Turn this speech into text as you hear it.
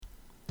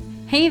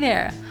Hey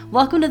there!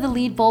 Welcome to the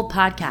Lead Bold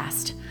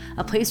podcast,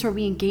 a place where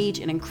we engage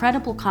in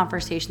incredible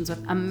conversations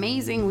with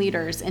amazing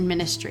leaders in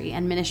ministry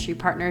and ministry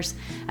partners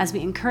as we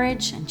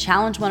encourage and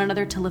challenge one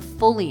another to live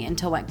fully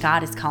into what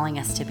God is calling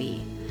us to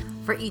be.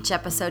 For each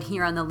episode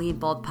here on the Lead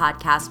Bold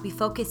podcast, we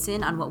focus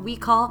in on what we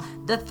call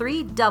the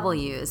 3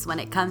 W's when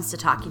it comes to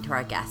talking to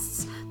our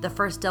guests. The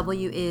first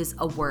W is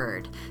a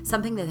word,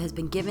 something that has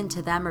been given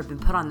to them or been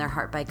put on their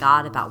heart by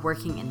God about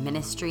working in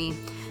ministry.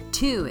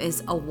 2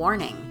 is a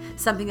warning,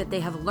 something that they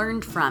have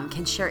learned from,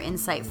 can share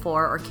insight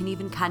for, or can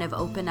even kind of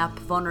open up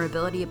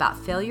vulnerability about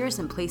failures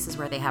and places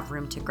where they have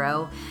room to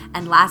grow.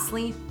 And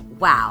lastly,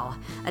 wow,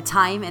 a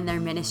time in their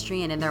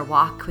ministry and in their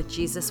walk with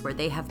Jesus where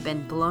they have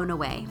been blown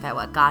away by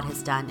what God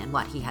has done and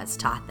what He has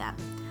taught them.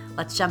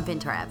 Let's jump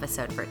into our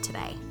episode for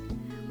today.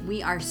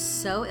 We are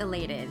so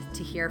elated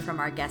to hear from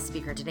our guest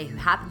speaker today, who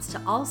happens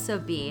to also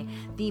be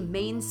the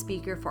main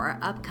speaker for our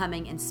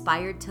upcoming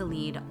Inspired to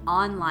Lead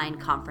online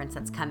conference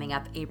that's coming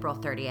up April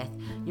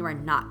 30th. You are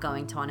not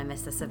going to want to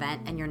miss this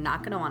event, and you're not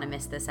going to want to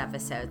miss this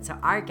episode. So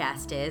our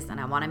guest is, and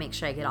I want to make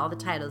sure I get all the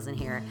titles in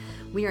here,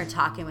 we are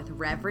talking with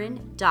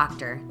Reverend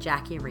Dr.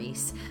 Jackie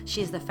Reese.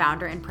 She is the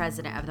founder and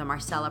president of the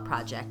Marcella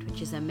Project,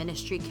 which is a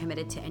ministry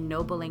committed to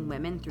ennobling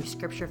women through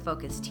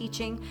scripture-focused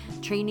teaching,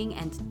 training,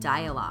 and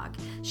dialogue.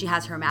 She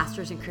has her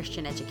master's in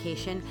Christian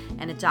education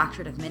and a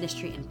doctorate of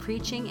ministry and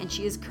preaching, and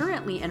she is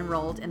currently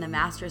enrolled in the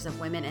Masters of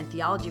Women in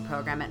Theology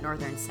program at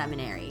Northern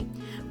Seminary.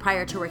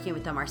 Prior to working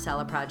with the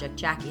Marcella Project,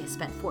 Jackie has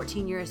spent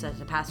 14 years as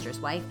a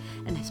pastor's wife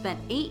and has spent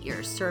 8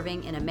 years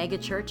serving in a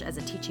megachurch as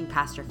a teaching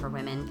pastor for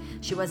women.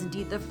 She was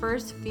indeed the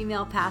first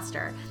female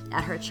pastor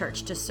at her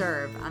church to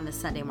serve on the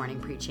Sunday morning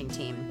preaching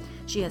team.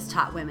 She has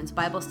taught women's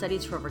Bible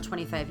studies for over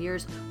 25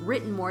 years,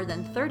 written more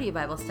than 30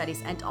 Bible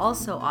studies, and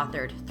also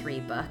authored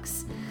 3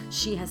 books.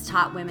 She has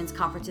taught women's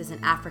conferences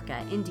in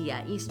Africa,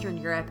 India, Eastern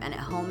Europe, and at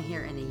home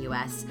here in the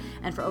U.S.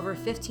 And for over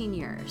 15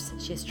 years,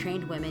 she has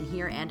trained women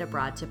here and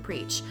abroad to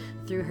preach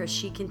through her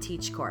She Can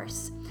Teach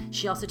course.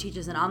 She also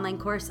teaches an online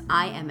course,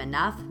 I Am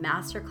Enough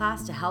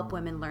Masterclass, to help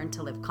women learn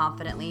to live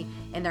confidently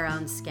in their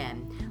own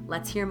skin.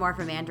 Let's hear more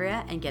from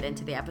Andrea and get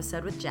into the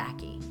episode with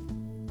Jackie.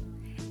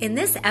 In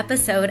this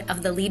episode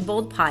of the Lead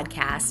Bold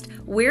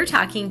podcast, we're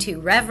talking to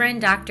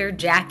Reverend Dr.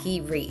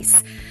 Jackie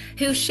Reese,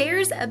 who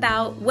shares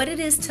about what it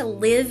is to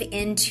live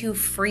into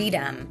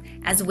freedom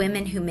as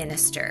women who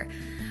minister.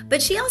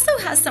 But she also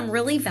has some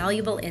really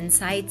valuable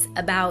insights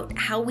about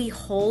how we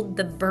hold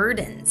the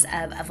burdens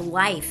of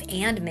life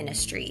and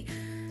ministry,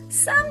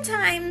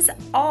 sometimes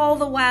all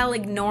the while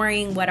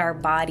ignoring what our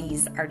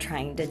bodies are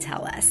trying to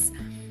tell us.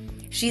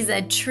 She's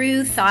a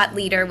true thought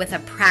leader with a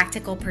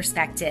practical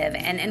perspective.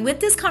 And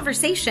with this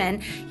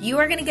conversation, you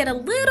are going to get a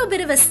little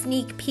bit of a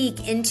sneak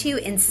peek into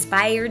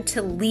Inspired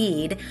to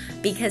Lead,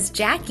 because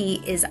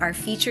Jackie is our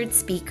featured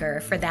speaker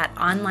for that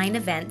online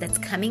event that's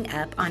coming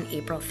up on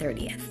April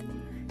 30th.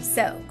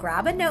 So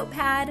grab a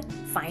notepad,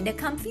 find a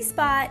comfy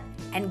spot,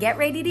 and get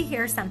ready to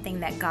hear something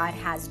that God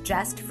has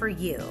just for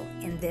you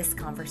in this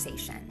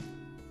conversation.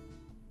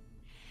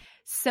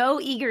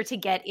 So eager to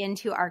get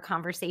into our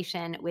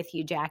conversation with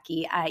you,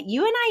 Jackie.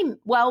 You and I,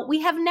 well, we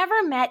have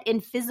never met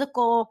in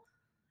physical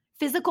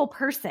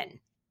person,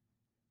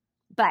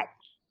 but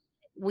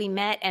we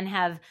met and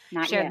have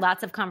shared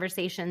lots of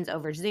conversations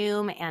over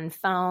Zoom and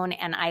phone,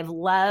 and I've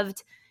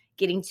loved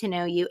getting to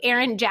know you.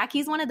 Aaron,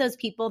 Jackie's one of those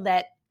people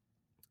that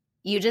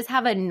you just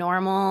have a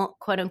normal,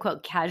 quote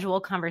unquote,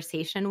 casual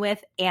conversation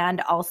with,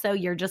 and also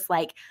you're just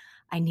like,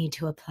 I need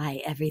to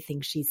apply everything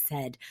she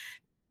said.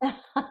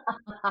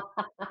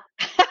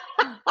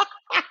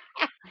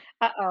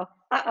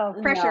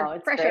 Pressure. No,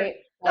 it's great.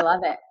 I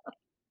love it.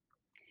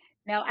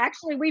 No,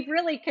 actually, we've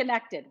really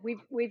connected.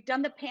 We've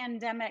done the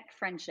pandemic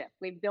friendship.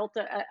 We've built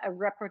a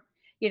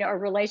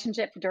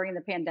relationship during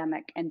the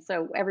pandemic, and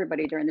so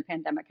everybody during the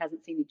pandemic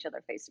hasn't seen each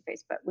other face to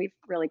face, but we've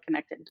really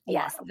connected.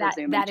 Yes,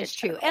 that is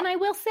true. And I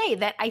will say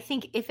that I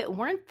think if it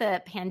weren't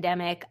the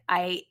pandemic,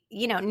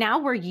 now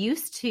we're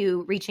used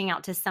to reaching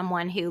out to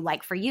someone who,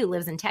 like for you,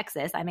 lives in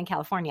Texas. I'm in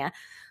California.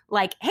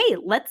 Like, hey,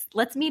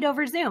 let's meet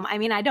over Zoom. I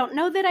mean, I don't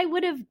know that I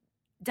would have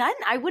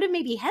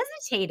maybe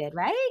hesitated,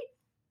 right?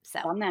 So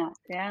on that,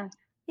 yeah,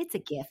 it's a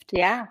gift.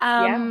 Yeah.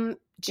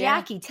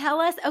 Jackie, tell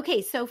us.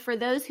 Okay, so for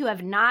those who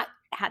have not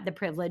had the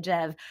privilege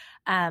of,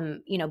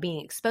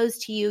 being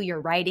exposed to you, your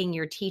writing,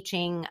 your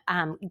teaching,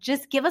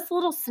 just give us a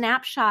little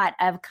snapshot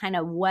of kind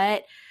of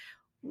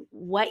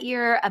what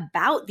you're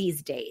about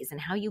these days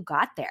and how you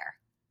got there.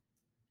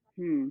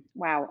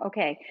 Wow.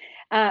 Okay.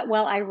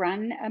 Well, I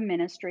run a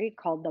ministry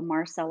called the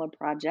Marcella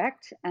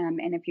Project.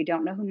 And if you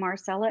don't know who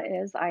Marcella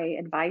is, I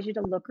advise you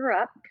to look her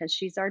up because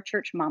she's our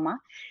church mama.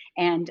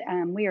 And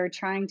we are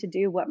trying to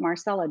do what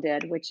Marcella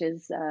did, which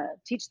is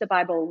teach the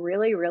Bible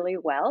really, really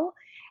well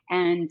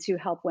and to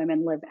help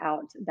women live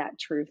out that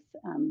truth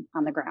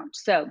on the ground.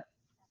 So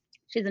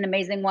she's an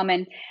amazing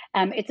woman.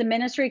 It's a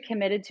ministry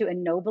committed to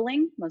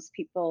ennobling. Most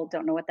people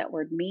don't know what that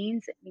word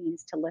means. It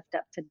means to lift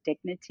up to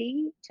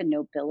dignity, to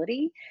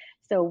nobility.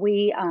 So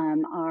we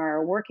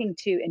are working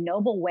to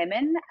ennoble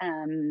women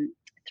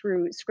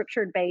through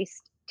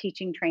scripture-based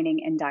teaching,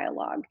 training, and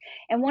dialogue.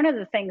 And one of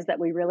the things that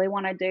we really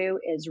want to do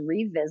is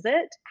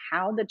revisit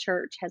how the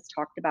church has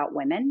talked about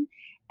women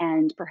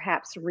and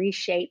perhaps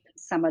reshape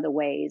some of the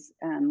ways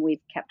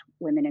we've kept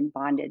women in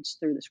bondage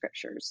through the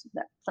scriptures.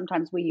 That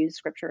sometimes we use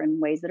scripture in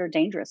ways that are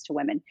dangerous to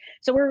women.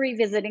 So we're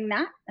revisiting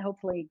that,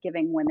 hopefully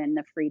giving women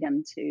the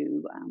freedom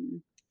to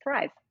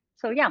thrive.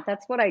 So yeah,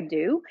 that's what I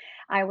do.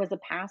 I was a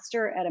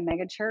pastor at a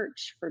mega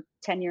church for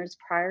 10 years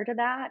prior to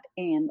that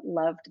and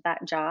loved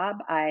that job.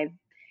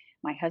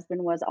 My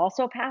husband was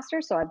also a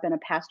pastor, so I've been a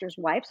pastor's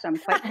wife, so I'm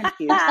quite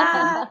confused.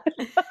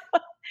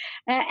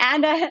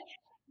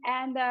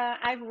 and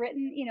I've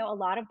written, a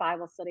lot of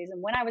Bible studies.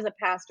 And when I was a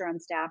pastor on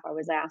staff, I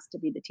was asked to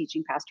be the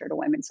teaching pastor to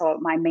women. So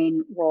my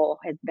main role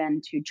has been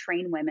to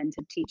train women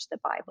to teach the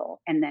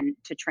Bible and then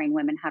to train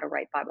women how to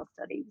write Bible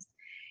studies.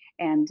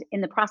 And in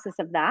the process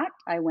of that,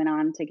 I went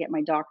on to get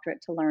my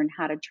doctorate to learn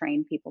how to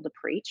train people to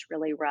preach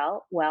really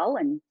well.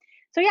 And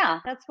so,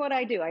 yeah, that's what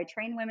I do. I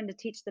train women to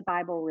teach the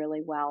Bible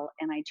really well,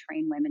 and I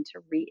train women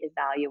to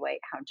reevaluate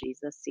how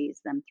Jesus sees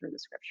them through the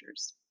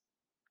scriptures.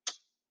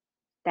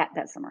 That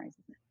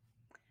summarizes it.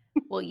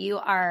 Well, you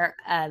are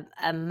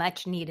a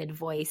much needed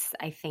voice,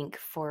 I think,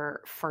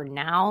 for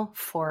now,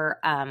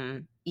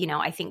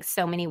 I think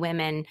so many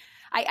women,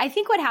 I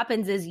think what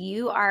happens is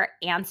you are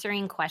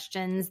answering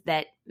questions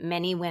that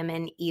many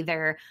women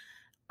either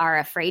are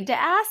afraid to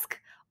ask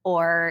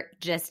or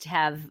just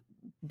have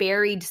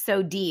buried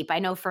so deep. I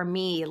know for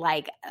me,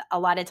 like a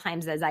lot of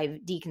times as I've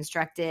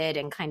deconstructed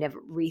and kind of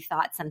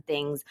rethought some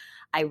things,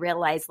 I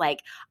realized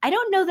like, I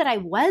don't know that I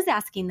was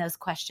asking those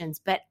questions,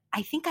 but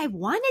I think I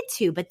wanted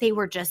to, but they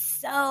were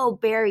just so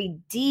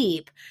buried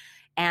deep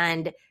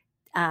and,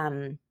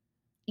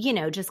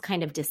 just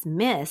kind of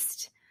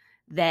dismissed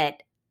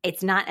that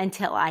it's not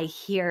until I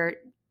hear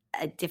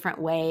a different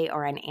way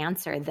or an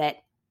answer that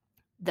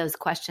those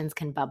questions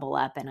can bubble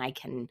up and I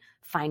can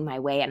find my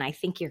way. And I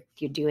think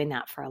you're doing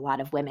that for a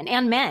lot of women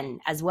and men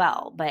as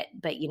well. But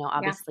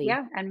obviously.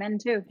 Yeah. And men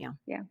too.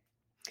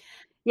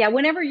 Yeah.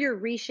 Whenever you're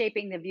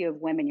reshaping the view of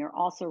women, you're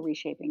also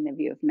reshaping the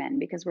view of men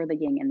because we're the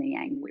yin and the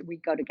yang. We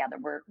go together.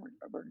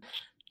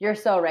 You're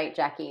so right,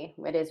 Jackie.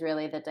 It is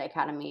really the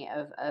dichotomy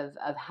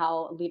of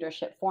how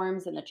leadership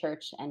forms in the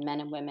church and men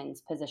and women's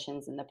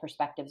positions and the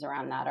perspectives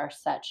around that are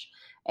such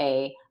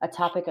a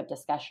topic of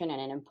discussion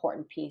and an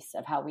important piece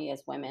of how we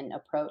as women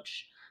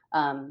approach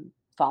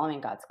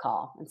following God's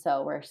call. And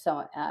so we're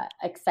so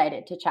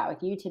excited to chat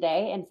with you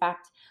today. In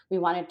fact, we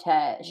wanted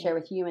to share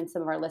with you and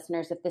some of our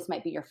listeners, if this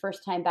might be your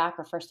first time back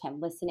or first time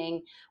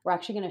listening, we're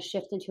actually going to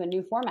shift into a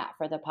new format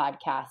for the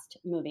podcast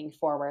moving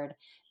forward.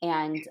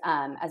 And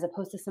as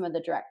opposed to some of the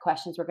direct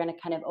questions, we're going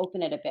to kind of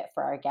open it a bit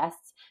for our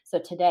guests. So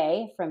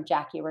today from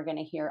Jackie, we're going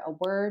to hear a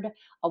word,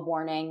 a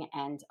warning,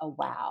 and a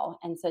wow.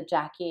 And so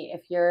Jackie,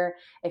 if you're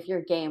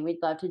game, we'd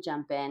love to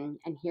jump in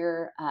and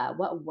hear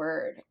what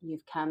word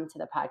you've come to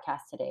the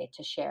podcast today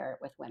to share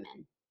with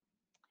women.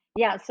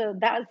 Yeah, so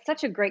that's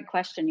such a great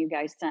question you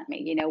guys sent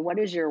me. What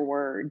is your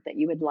word that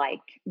you would like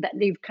that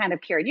you've kind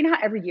of carried? You know how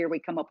every year we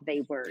come up with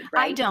a word,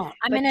 right? I don't.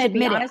 I'm going to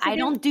admit it. I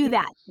don't do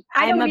that.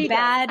 I'm a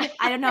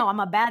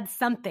bad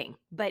something.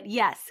 But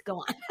yes, go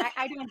on.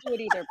 I don't do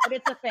it either, but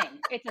it's a thing.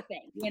 It's a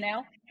thing,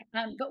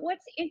 But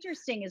what's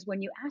interesting is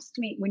when you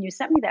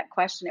sent me that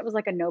question, it was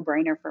like a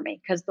no-brainer for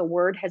me because the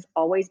word has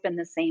always been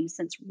the same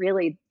since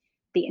really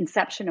the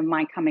inception of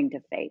my coming to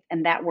faith.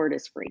 And that word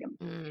is freedom.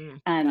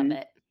 Love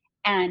it.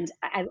 And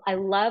I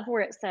love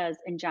where it says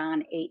in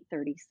John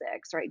 8:36,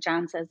 right?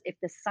 John says, if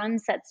the Son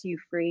sets you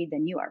free,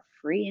 then you are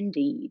free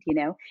indeed,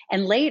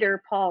 And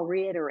later, Paul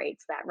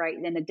reiterates that, right?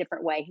 In a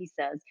different way. He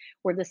says,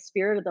 where the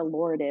Spirit of the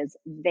Lord is,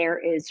 there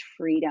is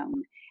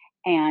freedom.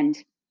 And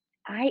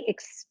I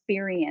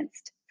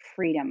experienced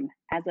freedom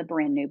as a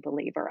brand new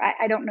believer.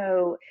 I don't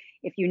know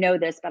if you know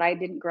this, but I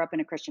didn't grow up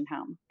in a Christian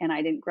home and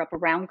I didn't grow up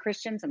around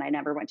Christians and I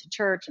never went to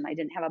church and I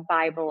didn't have a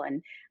Bible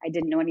and I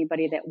didn't know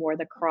anybody that wore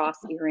the cross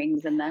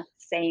earrings and the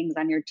sayings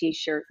on your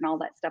t-shirt and all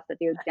that stuff that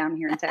they do down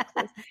here in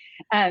Texas.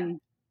 And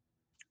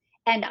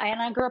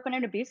I grew up in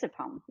an abusive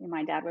home.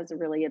 My dad was a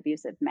really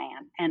abusive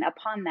man. And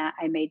upon that,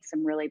 I made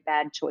some really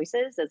bad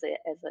choices as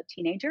a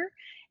teenager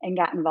and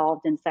got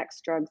involved in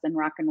sex, drugs, and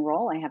rock and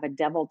roll. I have a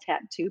devil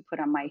tattoo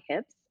put on my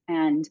hips.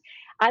 And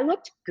I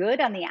looked good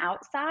on the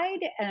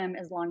outside,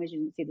 as long as you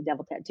didn't see the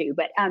devil tattoo.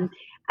 But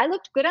I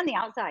looked good on the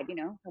outside,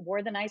 I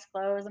wore the nice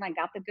clothes and I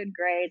got the good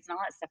grades and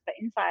all that stuff. But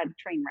inside,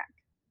 train wreck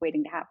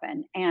waiting to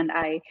happen. And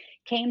I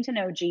came to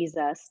know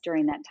Jesus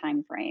during that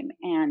time frame,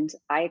 and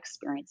I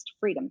experienced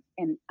freedom.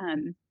 And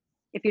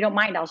if you don't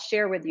mind, I'll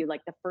share with you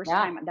like the first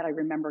time that I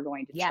remember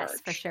going to church.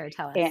 Yes, for sure.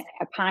 Tell us. And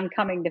upon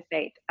coming to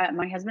faith,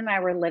 my husband and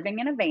I were living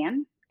in a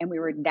van, and we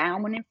were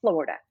down in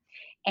Florida.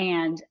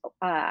 And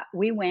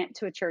we went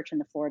to a church in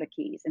the Florida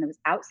Keys, and it was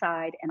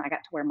outside, and I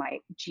got to wear my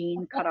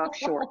jean cutoff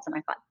shorts, and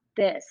I thought,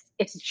 this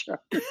is church.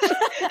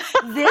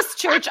 This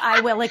church I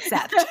will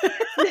accept.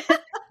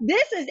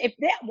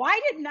 Why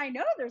didn't I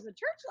know there's a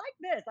church like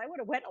this? I would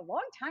have went a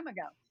long time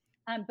ago.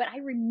 But I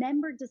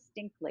remember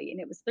distinctly,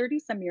 and it was 30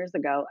 some years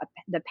ago,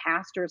 the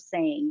pastor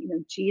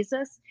saying,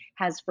 Jesus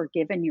has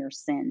forgiven your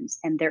sins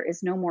and there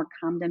is no more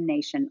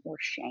condemnation or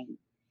shame.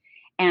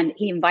 And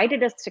he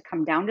invited us to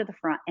come down to the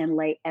front and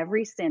lay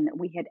every sin that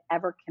we had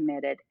ever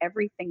committed,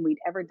 everything we'd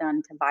ever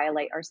done to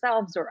violate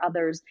ourselves or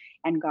others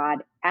and God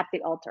at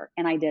the altar.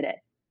 And I did it.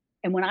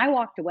 And when I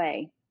walked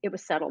away, it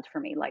was settled for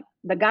me. Like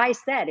the guy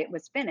said it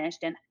was finished.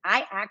 And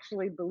I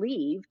actually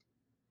believed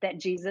that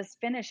Jesus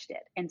finished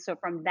it. And so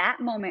from that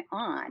moment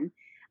on,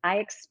 I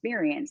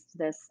experienced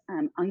this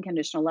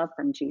unconditional love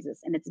from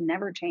Jesus, and it's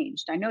never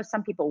changed. I know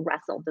some people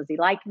wrestle. Does he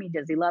like me?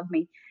 Does he love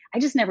me? I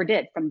just never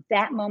did. From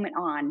that moment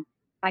on,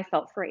 I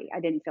felt free. I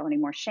didn't feel any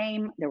more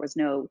shame. There was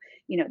no,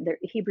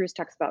 Hebrews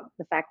talks about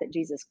the fact that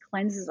Jesus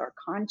cleanses our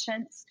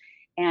conscience.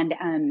 And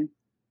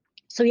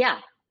so, yeah,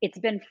 it's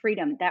been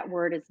freedom. That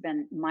word has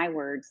been my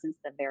word since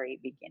the very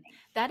beginning.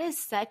 That is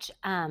such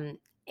an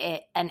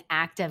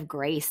act of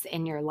grace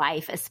in your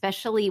life,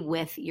 especially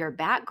with your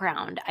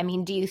background. I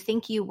mean, do you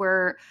think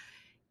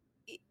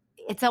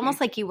it's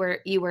almost like you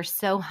were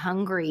so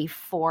hungry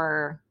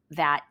for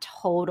that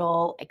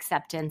total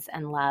acceptance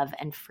and love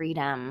and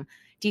freedom.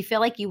 Do you feel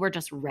like you were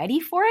just ready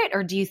for it?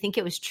 Or do you think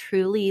it was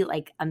truly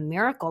like a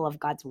miracle of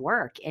God's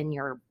work in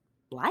your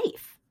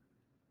life?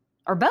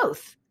 Or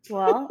both?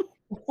 Well,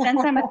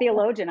 since I'm a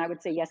theologian, I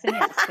would say yes and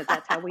yes, because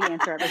that's how we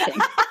answer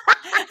everything.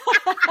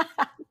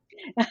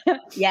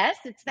 Yes,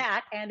 it's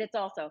that. And it's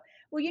also,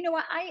 well, you know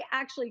what? I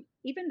actually,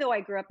 even though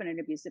I grew up in an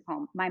abusive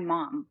home, my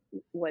mom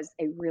was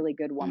a really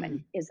good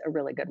woman, is a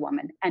really good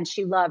woman, and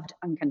she loved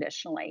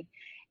unconditionally.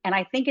 And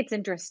I think it's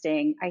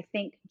interesting. I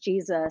think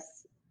Jesus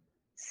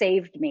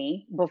saved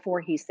me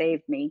before he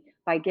saved me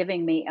by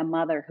giving me a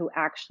mother who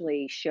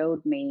actually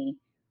showed me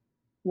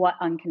what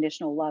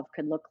unconditional love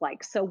could look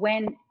like. So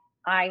when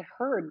I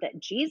heard that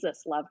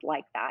Jesus loved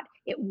like that,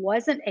 it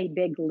wasn't a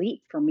big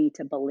leap for me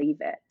to believe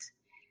it.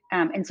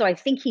 And so I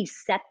think he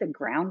set the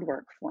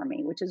groundwork for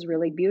me, which is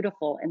really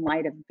beautiful in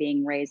light of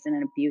being raised in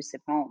an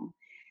abusive home.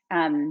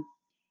 And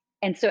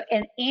so,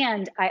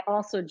 and I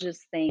also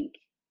just think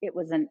it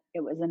was an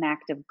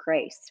act of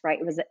grace, right?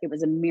 It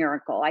was a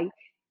miracle. I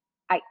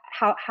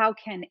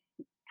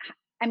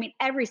mean,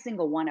 every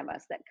single one of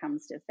us that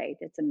comes to faith,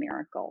 it's a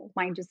miracle.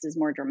 Mine just is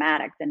more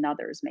dramatic than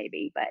others,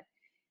 maybe, but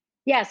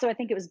yeah. So I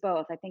think it was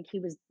both. I think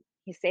he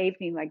saved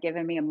me by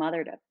giving me a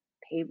mother to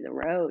pave the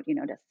road,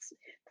 to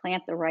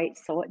plant the right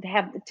soil, to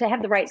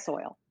have the right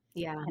soil.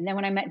 Yeah. And then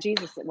when I met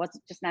Jesus, it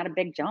wasn't just not a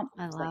big jump.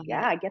 I was love like,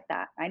 yeah, I get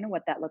that. I know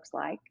what that looks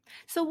like.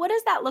 So what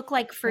does that look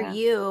like for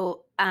you?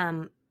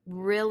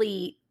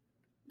 Really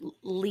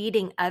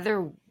leading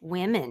other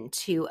women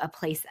to a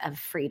place of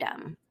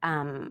freedom.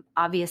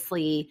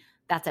 Obviously,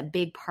 that's a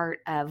big part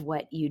of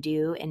what you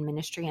do in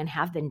ministry and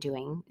have been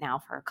doing now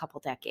for a couple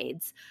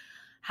decades.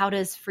 How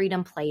does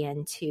freedom play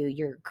into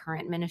your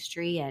current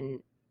ministry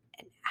and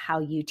how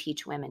you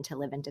teach women to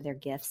live into their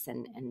gifts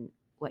and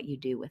what you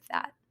do with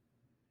that?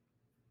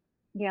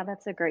 Yeah,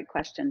 that's a great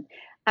question.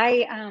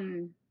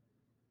 Again,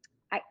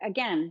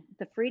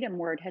 the freedom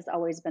word has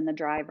always been the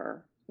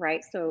driver,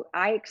 right? So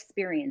I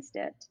experienced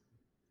it.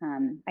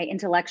 I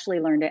intellectually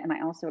learned it, and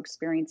I also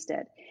experienced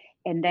it.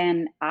 And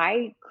then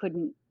I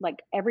couldn't,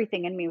 like,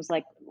 everything in me was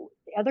like,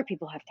 other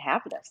people have to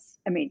have this.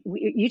 I mean,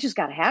 you just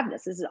got to have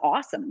this. This is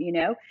awesome,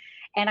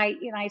 And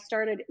I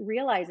started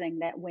realizing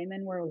that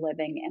women were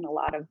living in a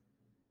lot of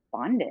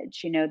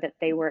bondage, that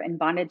they were in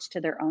bondage to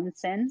their own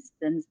sins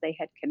they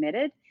had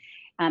committed.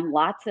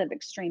 Lots of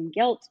extreme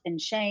guilt and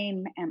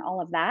shame and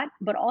all of that,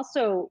 but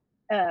also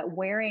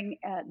wearing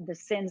the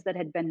sins that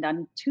had been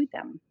done to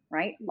them,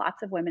 right?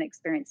 Lots of women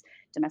experienced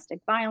domestic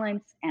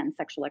violence and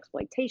sexual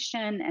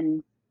exploitation,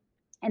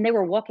 and they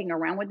were walking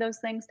around with those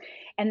things.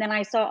 And then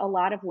I saw a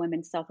lot of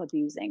women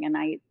self-abusing, and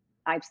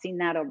I've seen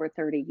that over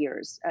 30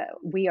 years.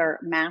 We are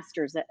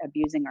masters at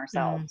abusing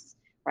ourselves,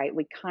 right?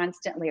 We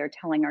constantly are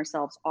telling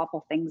ourselves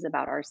awful things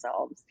about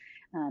ourselves.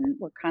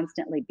 We're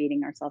constantly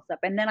beating ourselves up.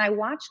 And then I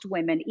watched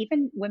women,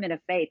 even women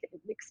of faith,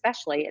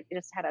 especially, it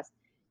just had a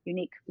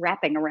unique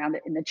wrapping around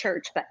it in the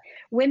church, but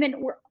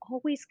women were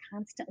always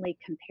constantly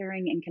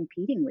comparing and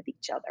competing with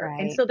each other.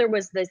 Right. And so there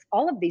was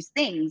all of these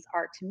things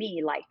are to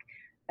me like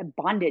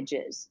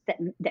bondages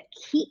that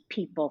keep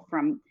people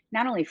from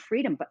not only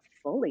freedom, but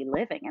fully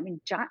living. I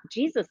mean,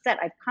 Jesus said,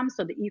 I've come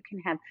so that you can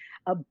have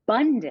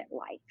abundant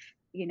life,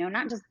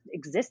 not just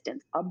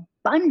existence,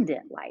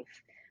 abundant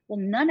life. Well,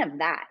 none of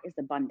that is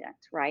abundant,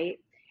 right?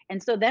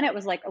 And so then it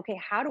was like, okay,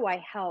 how do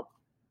I help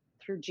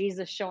through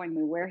Jesus showing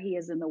me where he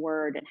is in the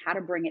word and how to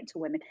bring it to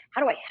women?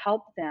 How do I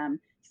help them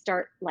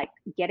start like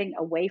getting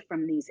away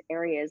from these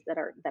areas that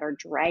are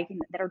dragging,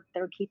 that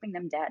are keeping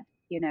them dead,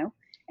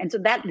 And so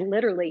that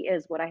literally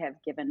is what I have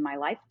given my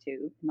life to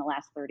in the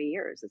last 30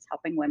 years, is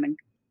helping women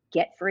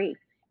get free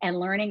and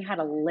learning how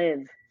to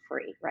live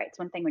free, right? It's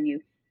one thing when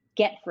you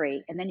get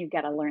free, and then you've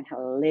got to learn how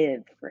to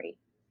live free.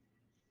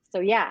 So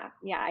yeah,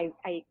 I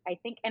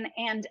think, and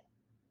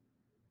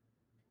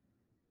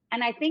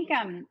I think,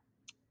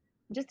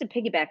 just to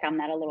piggyback on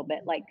that a little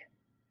bit, like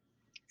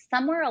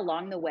somewhere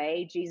along the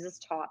way, Jesus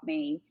taught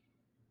me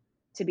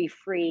to be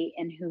free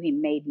in who he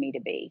made me to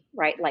be,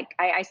 right? Like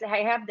I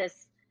have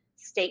this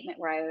statement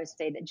where I always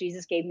say that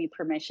Jesus gave me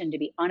permission to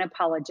be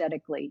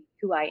unapologetically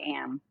who I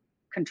am,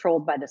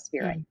 controlled by the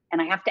Spirit. Mm.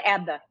 And I have to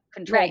add the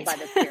controlled Right. by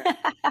the Spirit.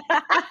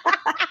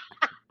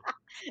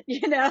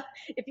 You know,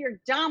 if you're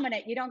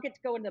dominant, you don't get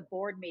to go into the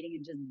board meeting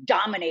and just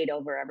dominate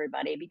over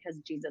everybody, because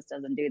Jesus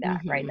doesn't do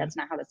that, right? Mhm. That's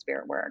not how the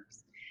Spirit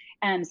works.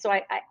 And so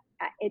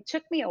it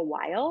took me a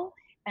while,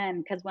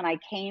 because when I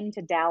came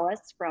to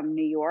Dallas from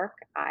New York,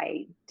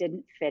 I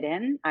didn't fit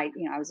in. I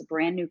was a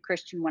brand new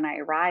Christian when I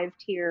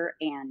arrived here,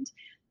 and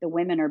the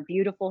women are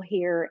beautiful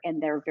here,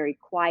 and they're very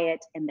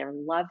quiet, and they're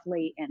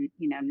lovely, and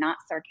not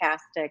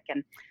sarcastic.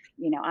 And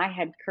I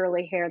had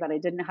curly hair that I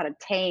didn't know how to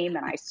tame,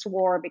 and I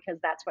swore, because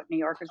that's what New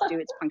Yorkers do.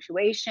 It's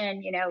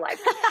punctuation, like,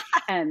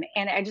 and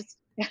I just,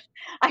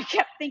 I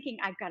kept thinking,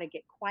 I've got to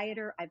get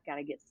quieter. I've got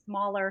to get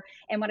smaller.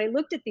 And when I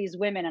looked at these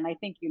women, and I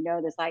think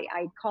this,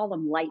 I call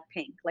them light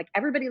pink. Like,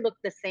 everybody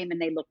looked the same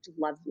and they looked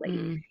lovely.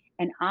 Mm.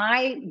 And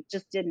I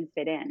just didn't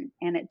fit in.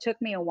 And it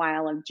took me a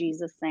while of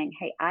Jesus saying,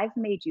 hey, I've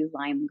made you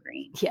lime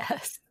green.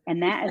 Yes.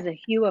 And that is a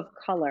hue of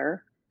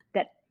color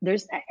that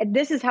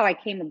this is how I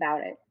came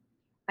about it.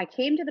 I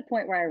came to the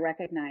point where I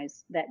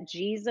recognized that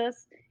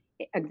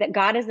that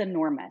God is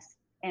enormous.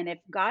 And if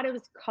God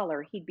was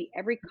color, he'd be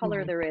every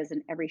color there is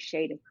and every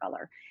shade of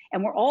color.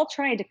 And we're all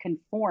trying to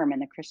conform in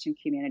the Christian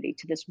community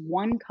to this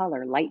one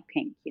color, light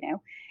pink,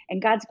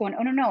 and God's going,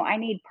 oh, no, I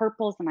need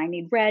purples, and I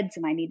need reds,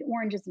 and I need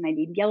oranges, and I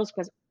need yellows,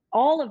 because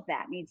all of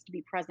that needs to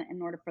be present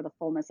in order for the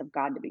fullness of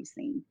God to be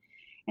seen.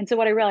 And so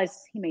what I realized,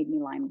 he made me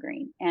lime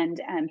green,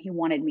 and he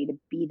wanted me to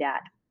be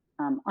that,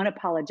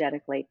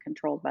 unapologetically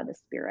controlled by the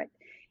Spirit.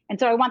 And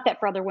so I want that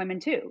for other women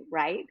too,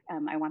 right?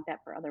 I want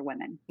that for other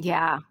women.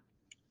 Yeah.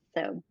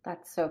 So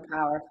that's so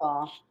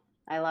powerful.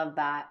 I love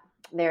that.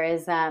 There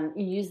is,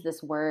 you use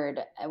this word,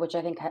 which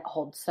I think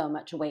holds so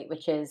much weight,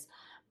 which is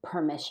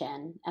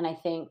permission. And I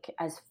think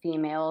as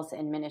females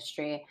in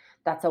ministry,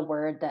 that's a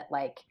word that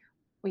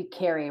we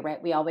carry,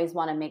 right? We always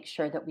want to make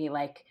sure that we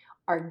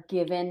are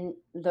given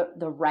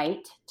the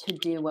right to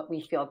do what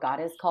we feel God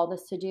has called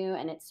us to do.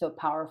 And it's so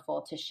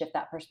powerful to shift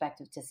that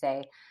perspective to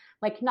say,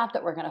 not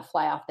that we're going to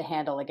fly off the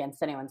handle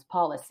against anyone's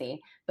policy,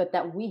 but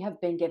that we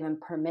have been given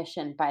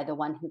permission by the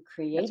one who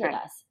created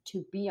us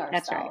to be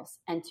ourselves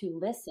and to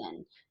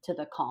listen to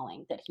the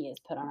calling that he has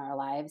put on our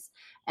lives.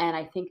 And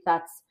I think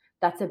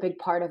that's a big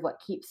part of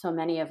what keeps so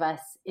many of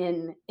us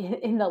in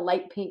the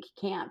light pink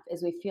camp,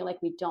 is we feel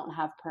like we don't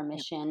have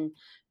permission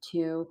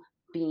to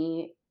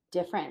be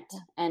different.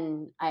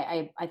 And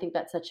I think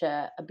that's such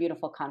a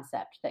beautiful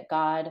concept, that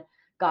God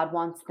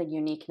wants the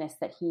uniqueness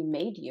that he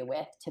made you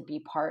with to be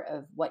part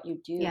of what you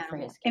do for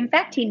his kingdom. In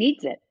fact, he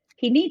needs it.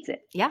 He needs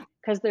it. Yeah.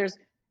 Because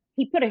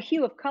he put a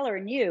hue of color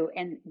in you,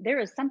 and there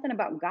is something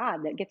about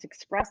God that gets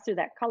expressed through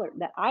that color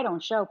that I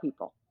don't show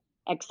people,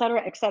 et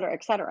cetera, et cetera,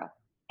 et cetera.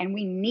 And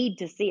we need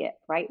to see it,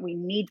 right? We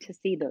need to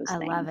see those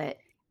things. I love it.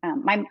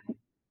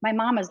 My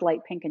mom is light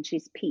pink, and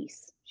she's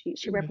peace.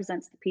 She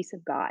represents the peace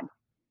of God.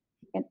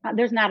 And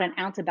there's not an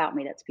ounce about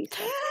me that's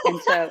peaceful.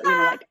 And so,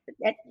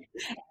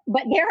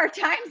 but there are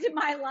times in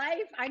my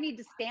life I need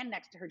to stand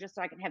next to her just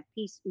so I can have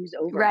peace ooze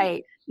over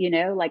right. me.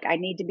 I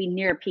need to be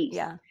near peace.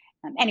 Yeah.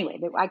 Anyway,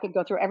 I could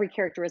go through every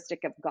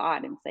characteristic of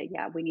God and say,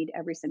 yeah, we need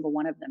every single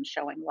one of them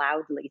showing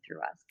loudly through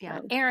us. Yeah.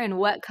 So. Erin,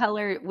 what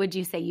color would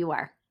you say you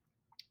are?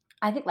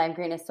 I think lime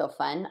green is so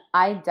fun.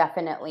 I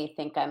definitely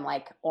think I'm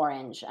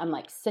orange. I'm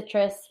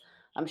citrus.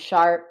 I'm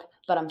sharp,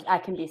 but I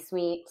can be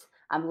sweet.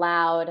 I'm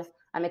loud.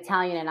 I'm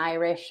Italian and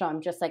Irish, so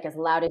I'm just as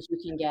loud as you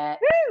can get.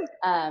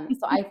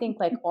 So I think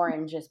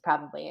orange is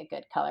probably a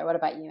good color. What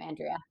about you,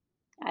 Andrea?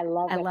 I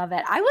love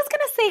it. I was going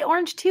to say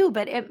orange too,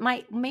 but it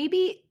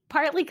maybe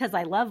partly because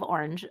I love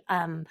orange.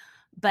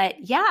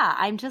 But yeah,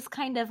 I'm just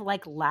kind of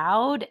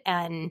loud,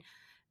 and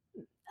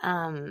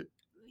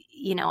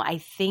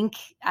I think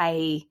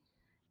I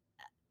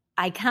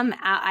come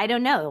out. I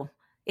don't know.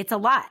 It's a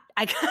lot.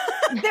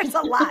 There's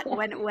a lot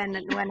when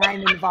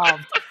I'm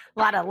involved. A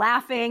lot of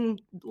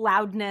laughing,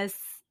 loudness,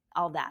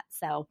 all that.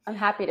 So I'm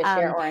happy to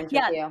share orange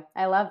with you.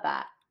 I love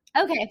that.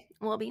 Okay,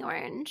 we'll be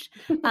orange.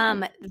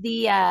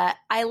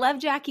 I love,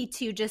 Jackie,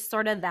 too, just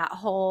sort of that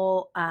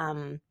whole,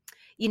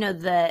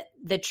 the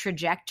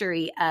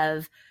trajectory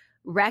of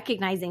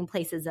recognizing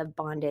places of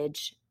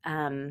bondage,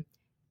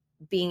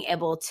 being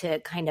able to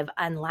kind of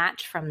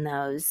unlatch from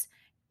those,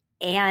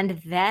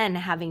 and then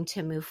having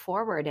to move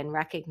forward and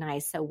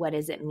recognize, so what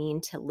does it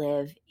mean to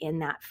live in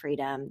that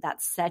freedom?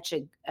 That's such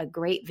a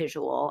great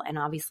visual, and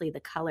obviously the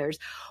colors.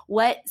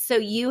 So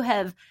you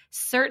have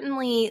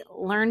certainly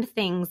learned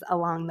things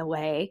along the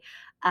way.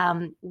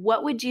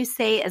 What would you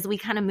say as we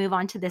kind of move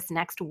on to this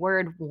next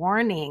word,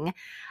 warning?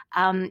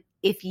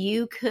 If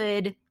you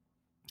could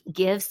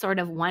give sort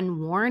of one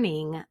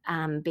warning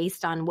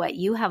based on what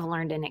you have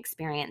learned and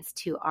experienced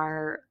to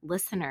our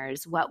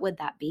listeners, what would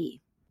that be?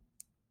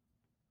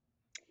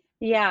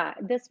 Yeah,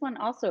 this one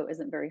also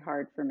isn't very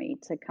hard for me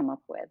to come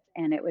up with,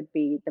 and it would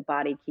be The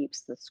Body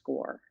Keeps the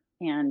Score.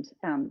 And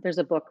there's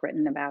a book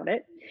written about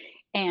it.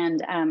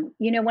 And,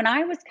 when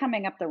I was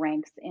coming up the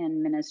ranks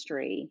in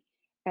ministry,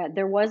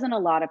 there wasn't a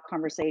lot of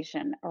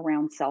conversation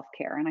around self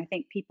care. And I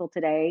think people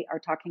today are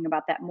talking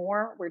about that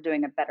more. We're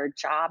doing a better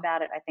job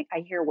at it. I think I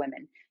hear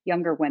women,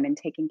 younger women,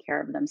 taking care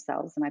of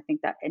themselves. And I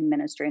think that in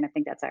ministry, and I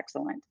think that's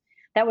excellent.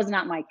 That was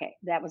not my case.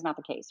 That was not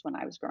the case when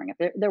I was growing up.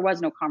 There was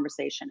no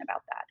conversation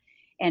about that.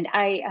 And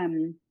I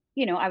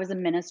was a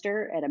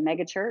minister at a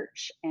mega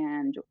church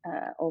and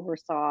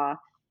oversaw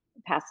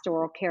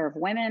pastoral care of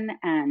women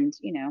and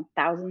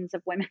thousands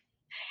of women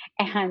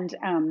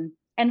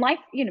and life,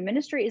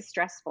 ministry is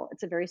stressful.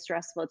 It's a very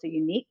stressful, it's a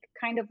unique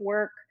kind of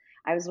work.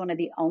 I was one of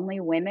the only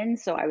women,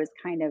 so I was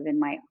kind of in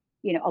my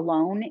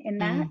alone in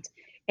that.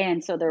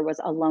 And so there was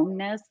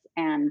aloneness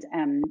and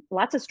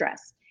lots of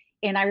stress.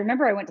 And I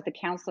remember I went to the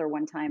counselor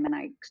one time and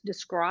I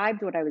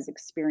described what I was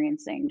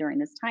experiencing during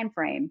this time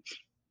frame,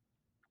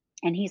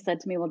 and he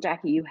said to me, "Well,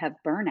 Jackie, you have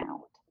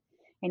burnout."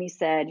 And he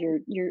said,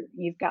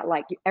 you've got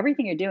like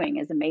everything you're doing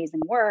is amazing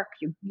work.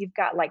 You've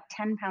got like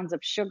 10 pounds of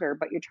sugar,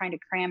 but you're trying to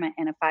cram it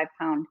in a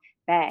 5-pound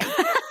bag.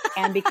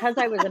 And because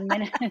I was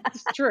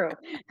it's true.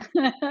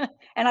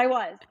 And I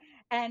was,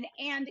 and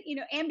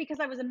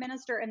because I was a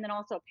minister and then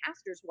also a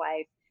pastor's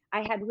wife,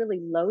 I had really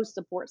low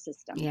support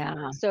system.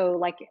 Yeah. So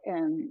like,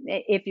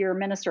 if you're a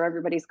minister,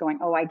 everybody's going,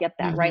 "Oh, I get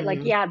that." Right.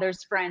 Like, yeah,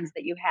 there's friends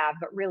that you have,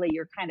 but really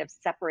you're kind of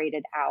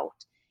separated out.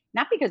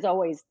 Not because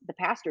always the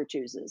pastor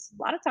chooses.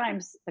 A lot of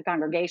times the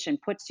congregation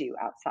puts you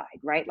outside,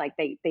 right? Like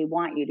they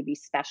want you to be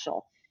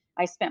special.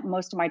 I spent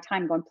most of my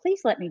time going,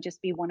 "Please let me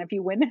just be one of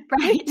you women,"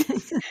 right?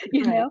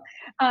 Right.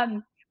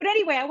 But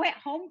anyway, I went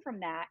home from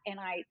that and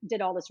I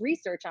did all this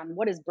research on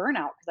what is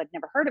burnout because I'd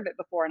never heard of it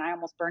before, and I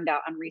almost burned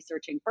out on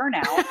researching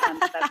burnout.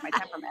 That's my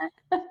temperament.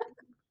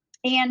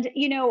 And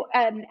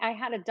I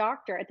had a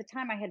doctor at the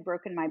time. I had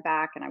broken my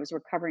back and I was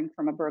recovering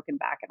from a broken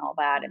back and all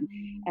that,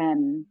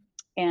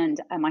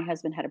 and my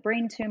husband had a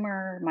brain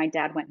tumor. My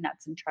dad went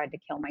nuts and tried to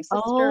kill my sister.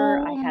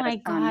 Oh I had my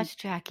a son. gosh,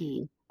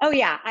 Jackie. Oh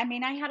yeah. I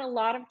mean, I had a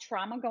lot of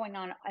trauma going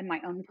on in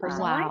my own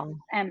personal life.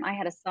 I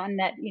had a son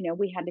that,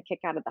 we had to kick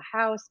out of the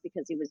house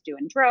because he was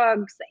doing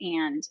drugs.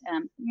 And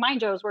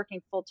mind you, I was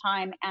working full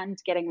time and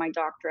getting my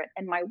doctorate,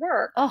 and my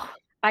work. Oh,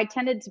 I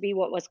tended to be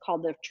what was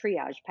called the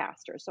triage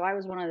pastor. So I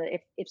was one of the,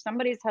 if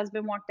somebody's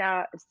husband walked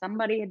out, if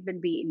somebody had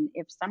been beaten,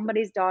 if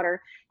somebody's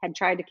daughter had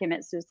tried to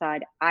commit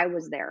suicide, I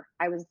was there.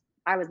 I was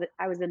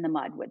in the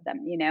mud with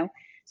them,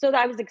 So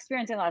I was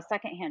experiencing a lot of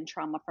secondhand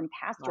trauma from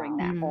pastoring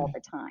that all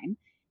the time.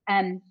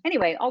 And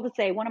anyway, all to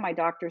say, one of my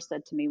doctors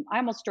said to me, I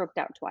almost stroked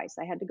out twice.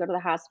 I had to go to the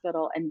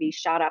hospital and be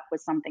shot up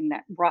with something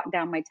that brought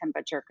down my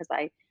temperature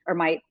or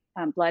my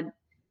blood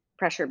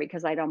pressure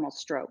because I'd almost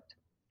stroked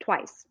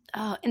twice.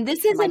 Oh, and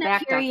this is in a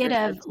period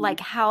of like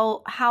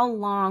how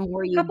long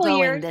were you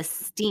going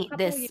this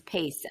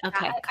pace?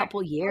 Okay, a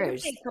couple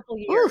years. A couple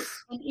years.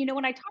 And,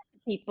 when I talk to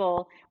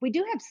people, we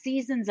do have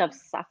seasons of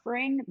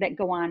suffering that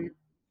go on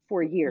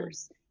for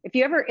years. If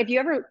you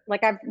ever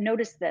like, I've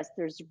noticed this,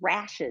 there's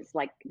rashes,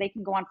 like they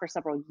can go on for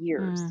several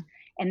years,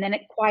 and then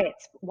it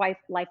quiets,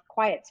 life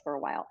quiets for a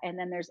while, and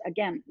then there's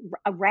again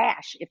a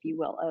rash, if you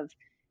will,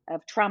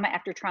 of trauma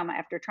after trauma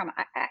after trauma.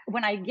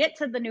 When I get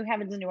to the new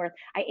heavens and new earth,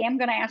 I am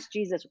going to ask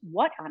Jesus,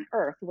 what on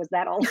earth was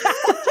that all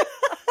about?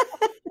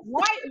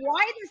 why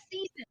the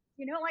season?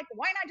 Like,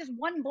 why not just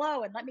one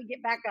blow and let me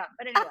get back up?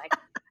 But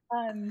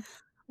anyway.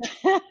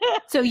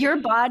 So your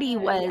body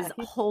was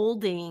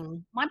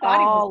holding my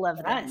body all of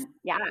this.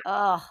 Yeah.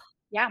 Oh.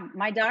 Yeah.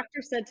 My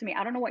doctor said to me,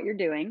 "I don't know what you're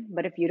doing,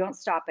 but if you don't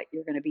stop it,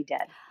 you're going to be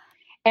dead."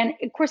 And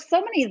of course,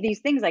 so many of these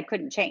things I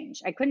couldn't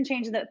change. I couldn't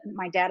change that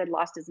my dad had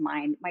lost his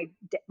mind,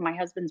 my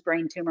husband's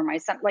brain tumor, my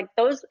son, like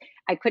those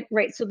I couldn't,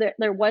 right? So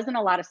there wasn't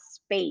a lot of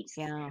space.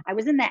 Yeah. I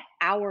was in that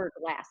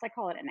hourglass. I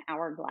call it an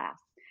hourglass.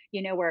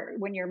 Where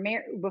when you're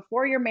married,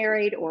 before you're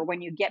married, or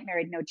when you get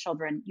married, no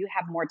children, you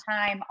have more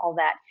time, all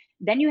that.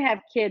 Then you have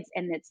kids,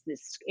 and it's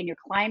this, and you're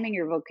climbing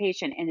your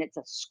vocation, and it's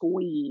a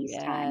squeeze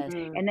time.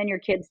 And then your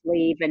kids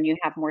leave, and you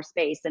have more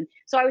space. And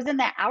so I was in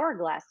that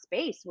hourglass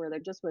space where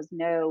there just was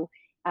no,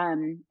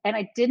 and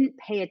I didn't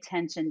pay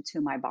attention to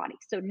my body.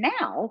 So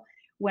now,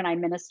 when I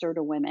minister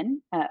to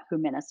women who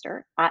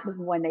minister,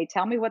 when they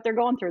tell me what they're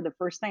going through, the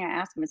first thing I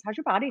ask them is, "How's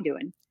your body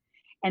doing?"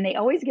 And they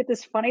always get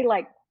this funny,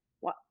 like,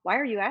 why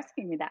are you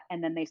asking me that?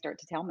 And then they start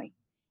to tell me,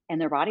 and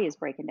their body is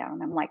breaking down.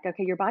 And I'm like,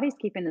 okay, your body's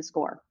keeping the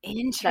score.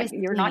 Interesting.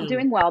 Like, you're not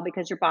doing well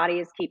because your body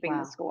is keeping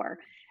the score.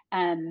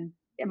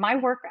 My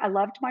work, I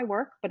loved my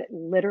work, but it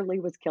literally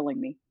was killing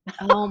me.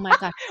 Oh my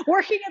God.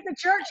 Working at the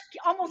church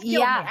almost killed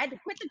me. I had to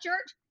quit the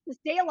church to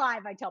stay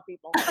alive, I tell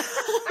people.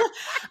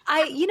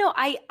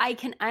 I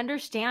can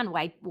understand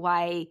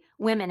why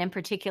women in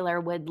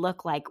particular would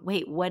look like,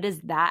 wait, what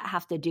does that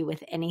have to do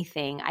with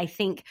anything? I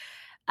think,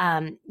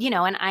 and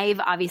I've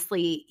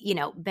obviously,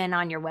 been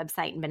on your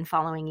website and been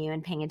following you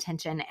and paying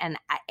attention.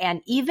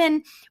 And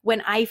even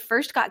when I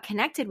first got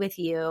connected with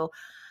you,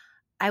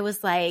 I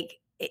was like,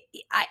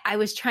 I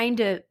was trying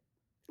to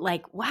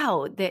like,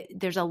 wow,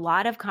 there's a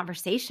lot of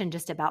conversation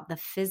just about the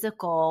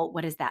physical.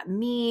 What does that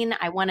mean?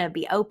 I want to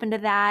be open to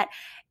that.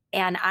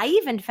 And I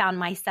even found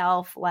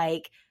myself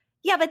like,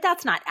 yeah, but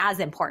that's not as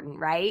important,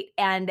 right?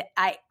 And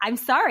I'm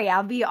sorry,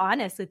 I'll be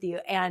honest with you.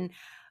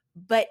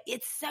 But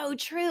it's so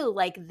true.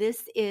 Like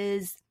this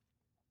is,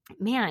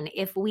 man,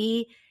 if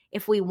we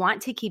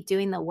want to keep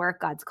doing the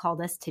work God's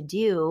called us to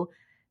do,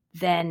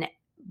 then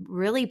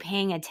really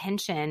paying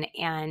attention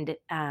and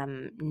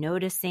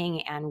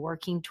noticing and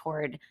working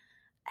toward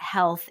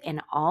health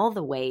in all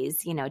the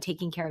ways,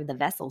 taking care of the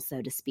vessel,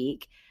 so to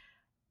speak,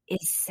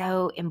 is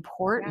so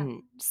important.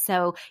 Yeah.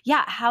 So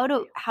yeah, how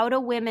do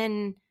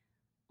women,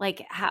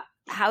 like,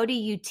 how do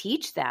you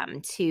teach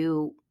them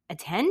to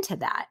attend to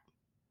that?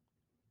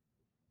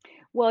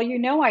 Well,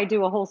 I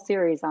do a whole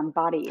series on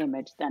body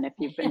image then, if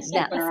you've been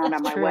snooping around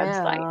on my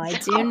website. I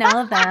do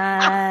know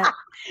that.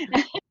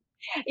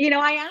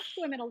 I ask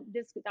women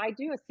I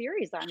do a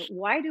series on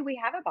why do we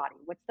have a body?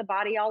 What's the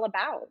body all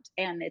about?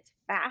 And it's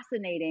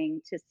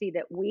fascinating to see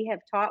that we have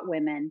taught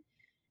women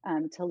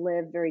to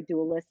live very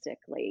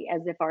dualistically,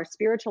 as if our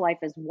spiritual life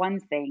is one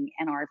thing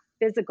and our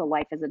physical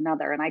life is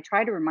another. And I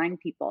try to remind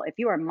people, if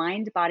you are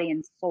mind, body,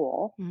 and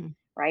soul,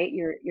 right,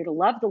 you're to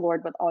love the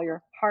Lord with all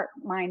your heart,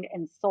 mind,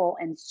 and soul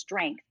and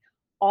strength.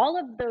 All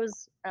of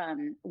those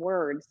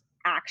words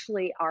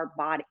actually are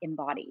body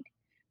embodied,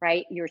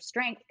 right? Your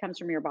strength comes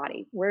from your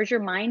body. Where's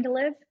your mind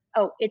live?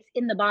 Oh, it's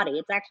in the body.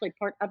 It's actually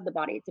part of the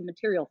body. It's a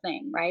material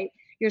thing, right?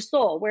 Your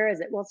soul, where is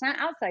it? Well, it's not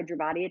outside your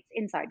body. It's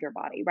inside your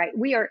body, right?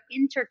 We are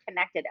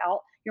interconnected.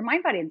 Your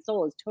mind, body, and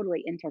soul is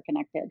totally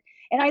interconnected.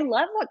 And I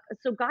love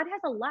so God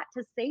has a lot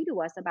to say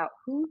to us about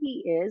who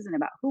he is and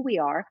about who we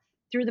are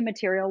through the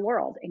material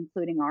world,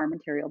 including our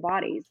material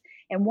bodies.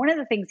 And one of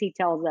the things he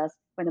tells us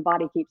when the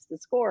body keeps the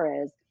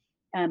score is,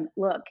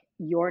 look,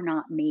 you're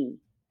not me.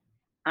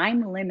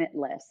 I'm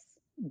limitless,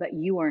 but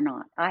you are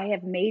not. I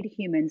have made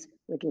humans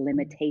with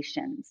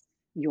limitations.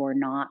 You're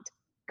not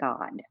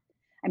God.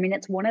 I mean,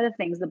 it's one of the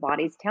things the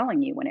body's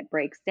telling you when it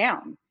breaks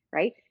down,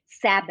 right?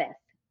 Sabbath.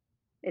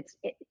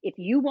 If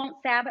you won't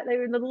Sabbath,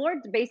 the Lord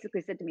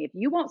basically said to me, if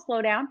you won't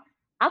slow down,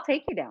 I'll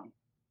take you down.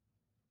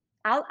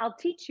 I'll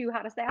teach you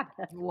how to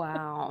Sabbath.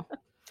 Wow.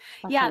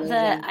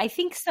 Yeah. I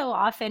think so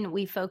often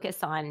we focus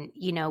on,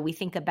 we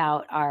think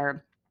about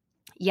our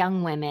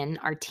young women,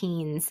 our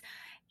teens,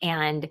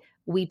 and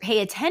we pay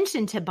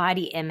attention to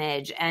body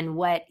image and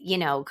what,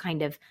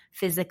 kind of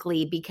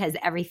physically, because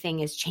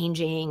everything is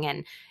changing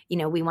and,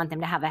 we want them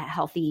to have a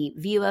healthy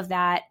view of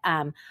that.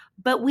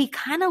 But we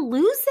kind of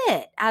lose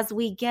it as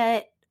we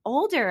get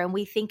older and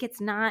we think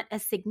it's not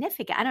as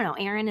significant. I don't know,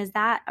 Erin,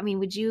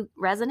 would you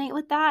resonate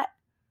with that?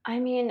 I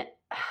mean,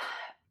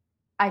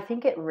 I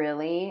think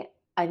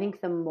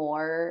the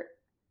more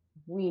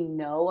we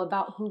know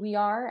about who we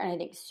are, and I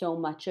think so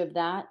much of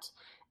that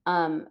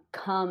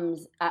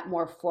comes at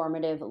more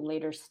formative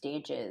later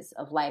stages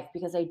of life,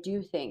 because I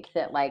do think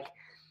that like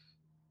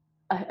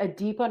a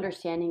deep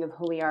understanding of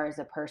who we are as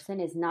a person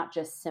is not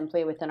just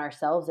simply within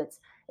ourselves.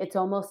 It's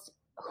almost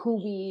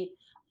who we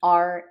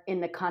are in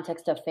the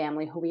context of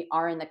family, who we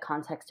are in the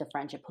context of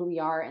friendship, who we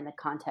are in the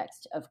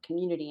context of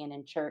community and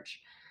in church.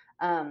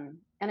 And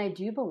I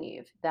do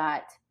believe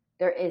that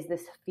there is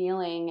this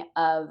feeling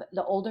of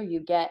the older you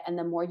get and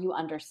the more you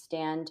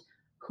understand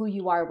who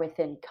you are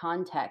within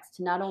context,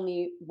 not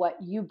only what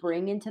you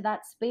bring into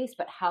that space,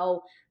 but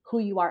how who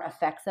you are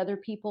affects other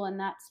people in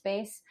that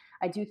space.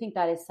 I do think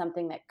that is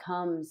something that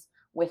comes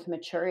with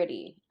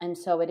maturity. And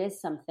so it is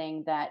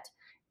something that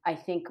I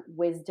think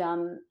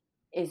wisdom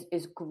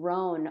is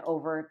grown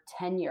over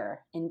tenure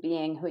in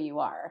being who you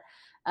are.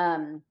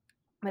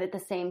 But at the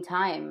same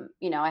time,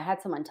 I had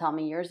someone tell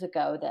me years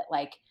ago that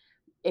like,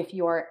 if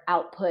your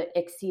output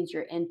exceeds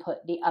your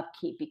input, the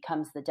upkeep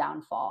becomes the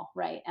downfall,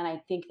 right? And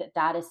I think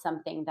that is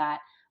something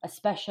that,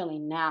 especially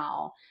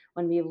now,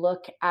 when we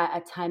look at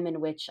a time in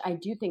which I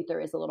do think there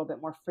is a little bit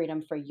more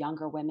freedom for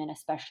younger women,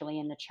 especially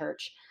in the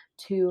church,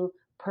 to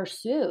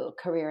pursue a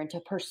career and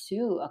to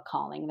pursue a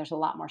calling. There's a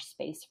lot more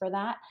space for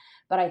that.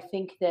 But I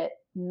think that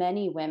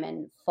many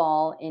women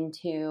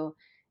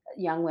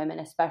young women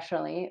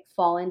especially,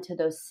 fall into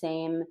those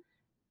same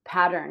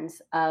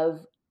patterns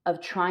of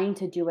trying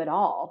to do it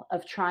all,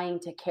 of trying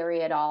to carry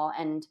it all.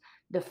 And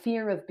the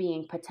fear of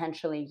being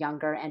potentially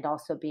younger and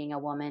also being a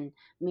woman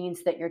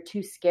means that you're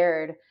too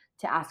scared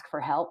to ask for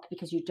help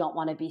because you don't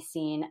want to be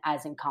seen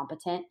as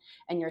incompetent,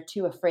 and you're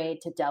too afraid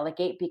to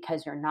delegate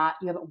because you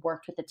haven't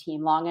worked with the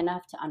team long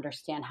enough to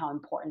understand how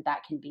important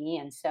that can be.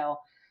 And so,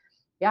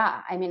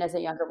 yeah, I mean, as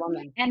a younger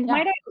woman, and yeah,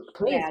 might I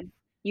please add,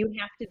 you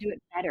have to do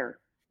it better.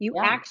 You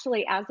Yeah.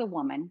 actually, as a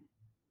woman,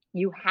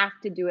 you have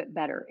to do it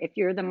better. If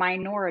you're the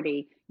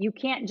minority, you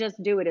can't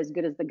just do it as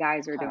good as the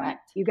guys are doing it.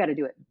 Correct. You got to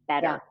do it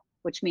better, Yeah.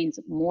 which means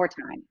more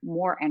time,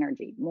 more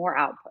energy, more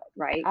output,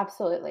 right?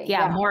 Absolutely.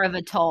 Yeah, more of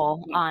a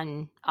toll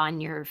Yeah.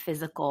 on your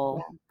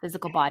physical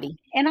body.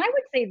 And I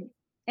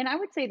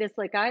would say this,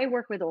 like I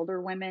work with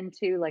older women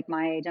too, like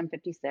my age, I'm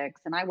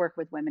 56, and I work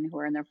with women who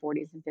are in their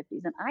 40s and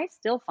 50s. And I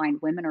still find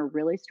women are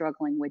really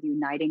struggling with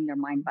uniting their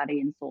mind,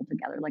 body, and soul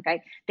together. Like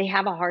they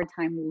have a hard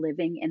time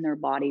living in their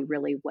body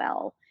really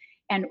well.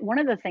 And one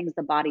of the things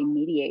the body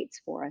mediates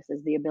for us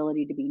is the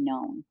ability to be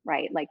known,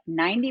 right? Like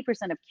 90%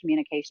 of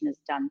communication is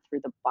done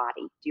through the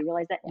body. Do you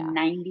realize that? Yeah.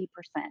 90%.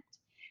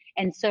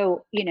 And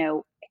so,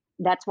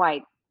 that's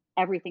why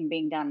everything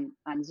being done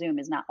on Zoom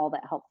is not all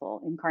that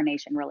helpful.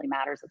 Incarnation really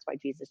matters. That's why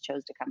Jesus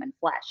chose to come in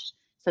flesh,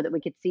 so that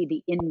we could see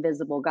the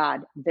invisible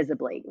God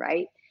visibly,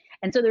 right?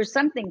 And so there's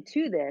something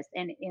to this,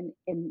 and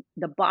in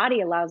the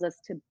body allows us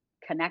to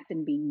connect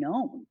and be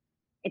known.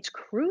 It's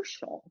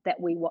crucial that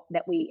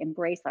we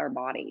embrace our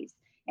bodies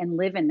and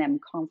live in them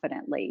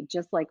confidently,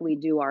 just like we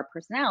do our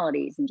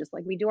personalities and just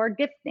like we do our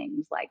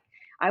giftings. Like,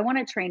 I want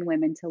to train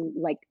women to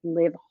like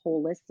live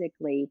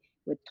holistically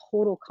with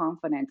total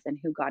confidence in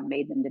who God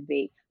made them to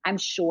be. I'm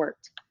short.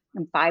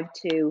 I'm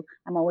 5'2".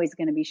 I'm always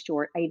going to be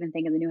short. I even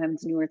think in the new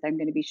heavens, new earth, I'm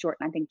going to be short.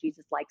 And I think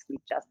Jesus likes me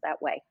just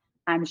that way.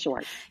 I'm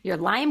short. You're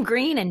lime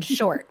green and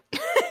short.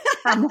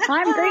 I'm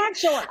green and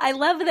short. I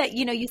love that,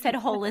 you said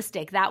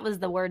holistic. That was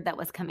the word that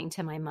was coming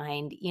to my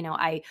mind.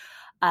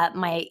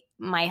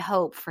 My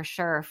hope for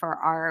sure for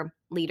our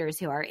leaders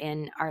who are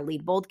in our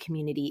Lead Bold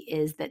community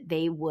is that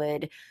they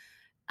would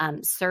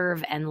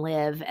serve and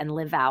live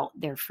out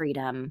their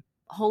freedom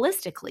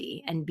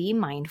holistically and be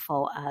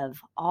mindful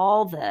of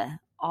all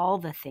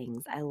the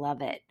things. I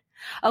love it.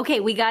 Okay,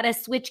 we got to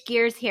switch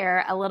gears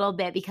here a little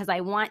bit because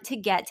I want to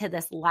get to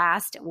this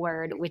last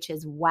word, which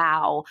is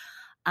wow.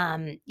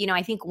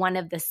 I think one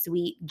of the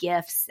sweet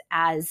gifts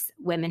as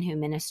women who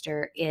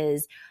minister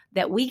is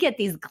that we get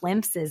these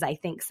glimpses, I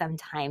think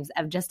sometimes,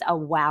 of just a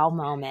wow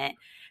moment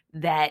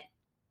that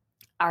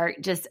are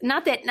just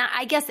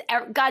I guess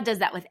God does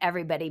that with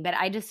everybody, but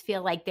I just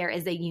feel like there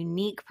is a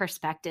unique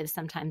perspective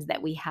sometimes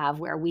that we have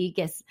where we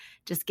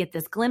just get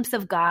this glimpse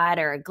of God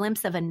or a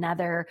glimpse of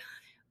another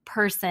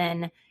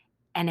person.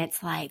 And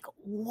it's like,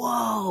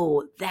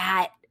 whoa,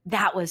 that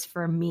was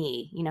for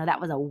me,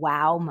 that was a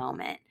wow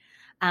moment.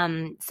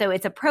 So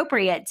it's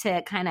appropriate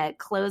to kind of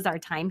close our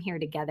time here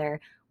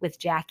together with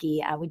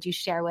Jackie. Would you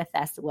share with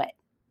us what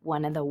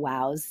one of the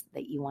wows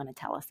that you want to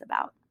tell us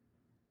about?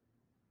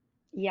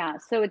 Yeah,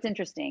 so it's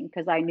interesting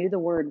because I knew the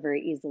word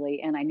very easily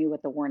and I knew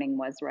what the warning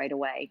was right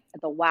away.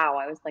 The wow,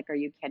 I was like, are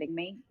you kidding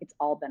me? It's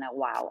all been a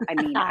wow. I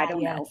mean, I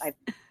don't know.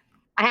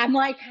 I'm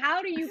like,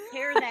 how do you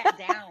pare that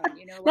down?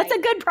 That's a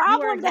good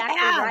problem. You are exactly to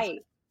have.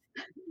 Right.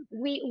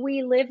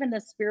 We live in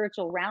the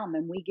spiritual realm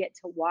and we get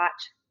to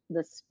watch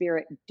the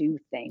Spirit do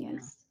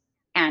things.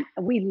 Yeah. And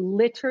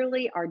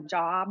our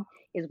job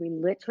is we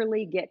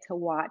literally get to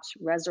watch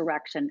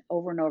resurrection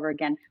over and over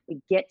again.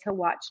 We get to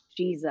watch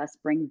Jesus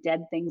bring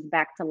dead things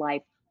back to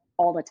life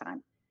all the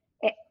time.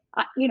 It's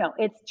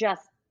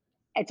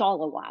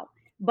all a wow.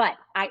 But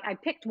I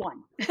picked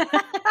one.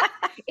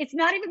 It's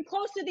not even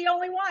close to the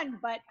only one,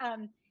 but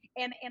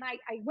and I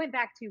went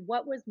back to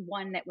what was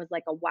one that was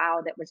like a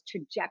wow that was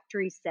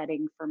trajectory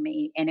setting for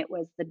me, and it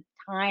was the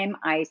time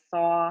I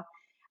saw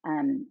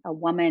a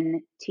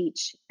woman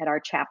teach at our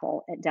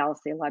chapel at Dallas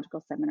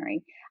Theological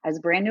Seminary. I was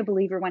a brand new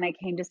believer when I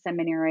came to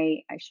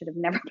seminary. I should have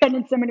never been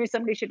in seminary.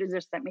 Somebody should have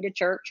just sent me to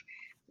church.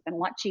 It's been a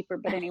lot cheaper,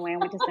 but anyway, I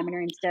went to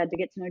seminary instead to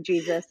get to know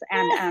Jesus.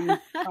 And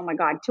oh my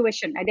God,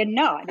 tuition! I didn't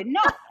know.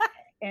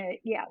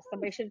 Yeah,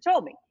 somebody should have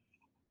told me.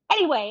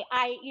 Anyway,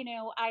 I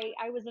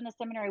was in a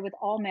seminary with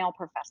all male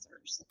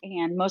professors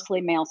and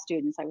mostly male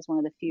students. I was one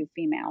of the few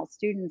female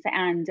students,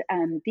 and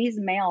these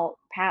male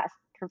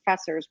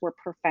professors were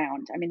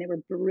profound. I mean, they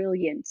were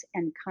brilliant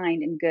and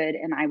kind and good,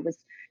 and I was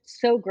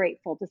so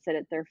grateful to sit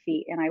at their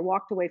feet. And I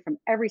walked away from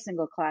every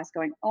single class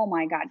going, "Oh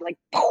my God!" Like,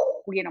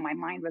 my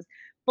mind was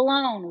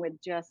blown with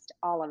just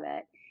all of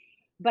it.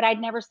 But I'd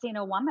never seen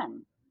a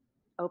woman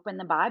open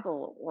the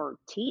Bible or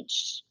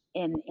teach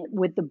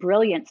with the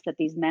brilliance that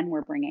these men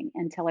were bringing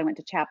until I went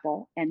to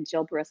chapel, and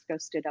Jill Briscoe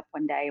stood up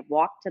one day,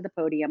 walked to the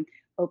podium,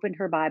 opened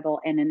her Bible,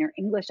 and in her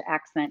English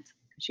accent,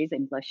 she's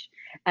English,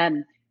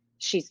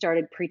 she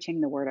started preaching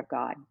the word of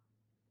God.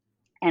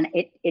 And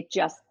it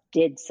just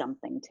did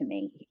something to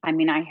me. I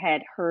mean, I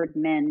had heard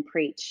men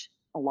preach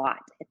a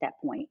lot at that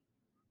point.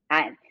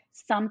 I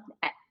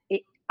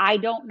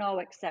don't know,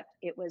 except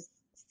it was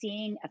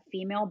seeing a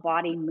female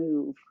body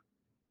move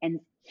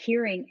and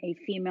hearing a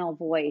female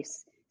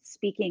voice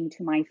speaking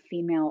to my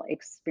female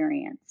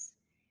experience.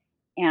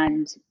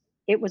 And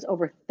it was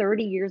over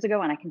 30 years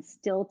ago, and I can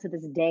still to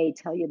this day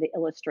tell you the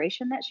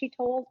illustration that she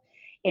told.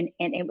 And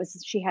it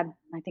was, she had,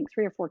 I think,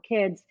 3 or 4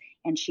 kids,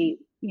 and she,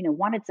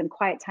 wanted some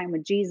quiet time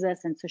with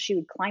Jesus. And so she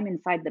would climb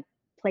inside the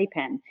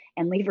playpen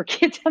and leave her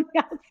kids on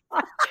the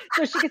outside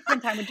so she could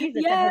spend time with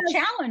Jesus. Yes. And her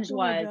challenge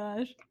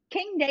was,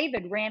 King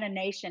David ran a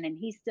nation and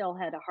he still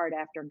had a heart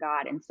after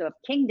God. And so if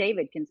King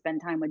David can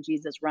spend time with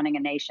Jesus running a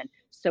nation,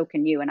 so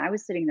can you. And I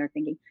was sitting there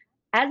thinking,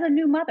 as a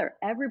new mother,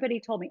 everybody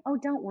told me, oh,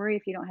 don't worry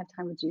if you don't have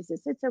time with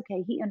Jesus. It's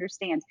okay. He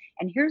understands.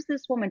 And here's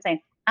this woman saying,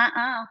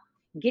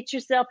 get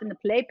yourself in the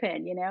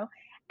playpen, And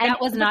that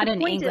was not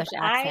an English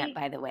accent,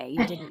 by the way.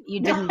 You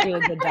didn't do a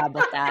good job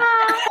with that.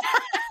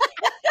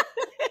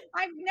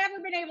 I've never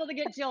been able to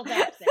get Jill's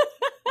accent.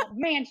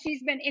 Man,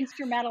 she's been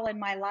instrumental in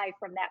my life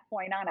from that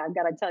point on. I've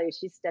got to tell you,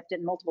 she stepped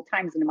in multiple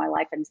times into my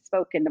life and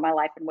spoke into my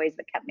life in ways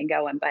that kept me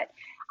going. But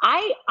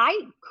I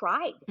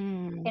cried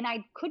Mm. and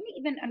I couldn't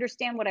even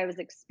understand what I was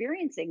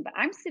experiencing, but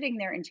I'm sitting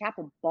there in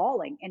chapel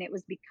bawling. And it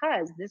was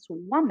because this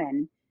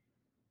woman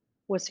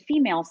was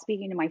female,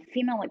 speaking to my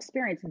female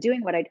experience,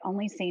 doing what I'd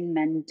only seen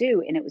men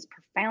do. And it was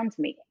profound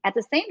to me. At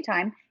the same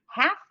time,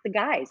 half the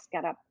guys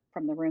got up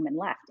from the room and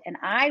left. And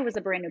I was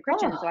a brand new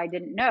Christian, so Oh, I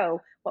didn't know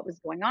what was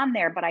going on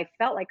there. But I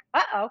felt like,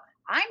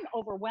 I'm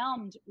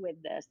overwhelmed with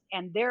this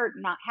and they're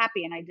not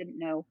happy. And I didn't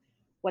know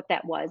what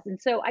that was. And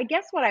so I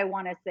guess what I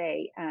want to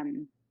say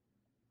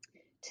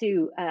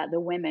to the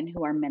women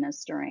who are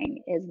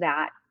ministering is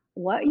that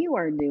what you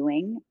are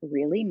doing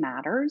really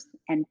matters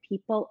and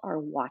people are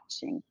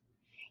watching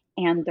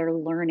and they're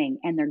learning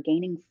and they're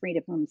gaining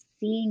freedom from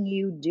seeing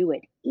you do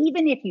it,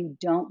 even if you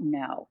don't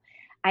know.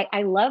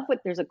 I love what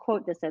there's a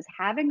quote that says,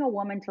 having a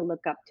woman to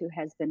look up to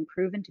has been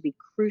proven to be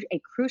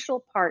a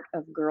crucial part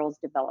of girls'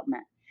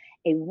 development.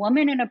 A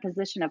woman in a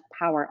position of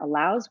power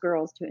allows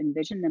girls to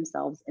envision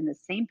themselves in the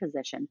same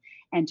position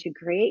and to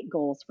create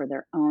goals for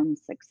their own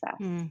success.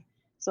 Mm.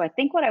 So I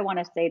think what I want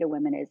to say to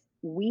women is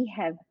we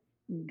have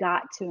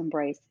got to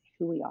embrace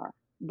who we are,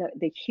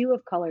 the hue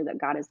of color that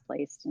God has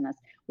placed in us.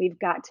 We've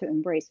got to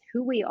embrace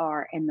who we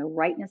are and the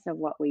rightness of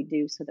what we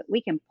do so that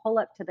we can pull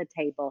up to the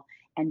table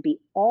and be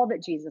all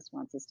that Jesus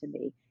wants us to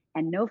be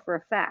and know for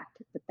a fact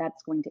that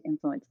that's going to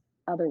influence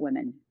other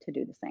women to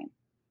do the same.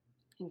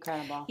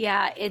 incredible.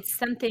 Yeah, it's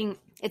something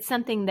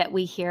that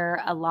we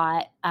hear a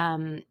lot,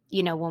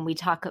 when we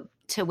talk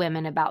to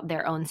women about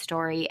their own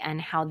story and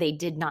how they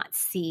did not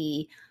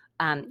see,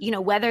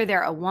 whether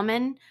they're a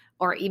woman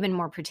or even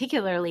more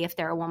particularly if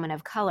they're a woman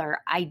of color,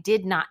 I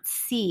did not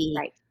see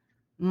Right.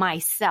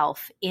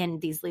 myself in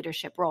these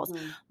leadership roles.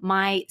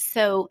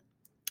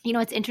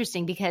 It's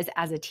interesting because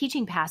as a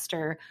teaching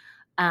pastor,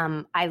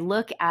 I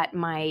look at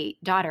my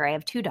daughter. I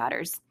have two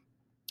daughters.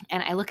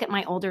 And I look at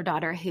my older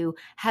daughter who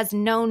has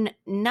known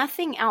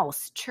nothing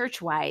else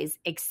church-wise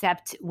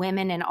except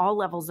women in all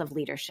levels of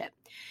leadership.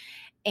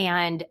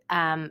 And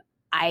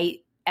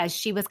as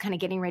she was kind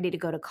of getting ready to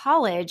go to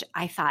college,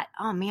 I thought,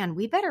 oh man,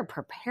 we better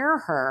prepare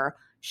her.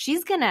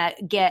 She's going to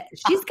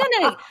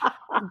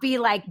be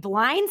like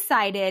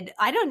blindsided.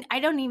 I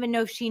don't even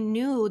know if she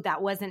knew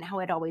that wasn't how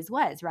it always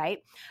was.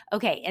 Right.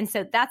 Okay. And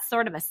so that's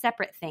sort of a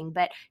separate thing,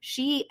 but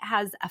she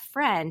has a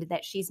friend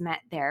that she's met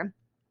there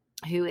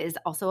who is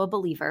also a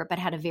believer, but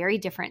had a very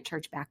different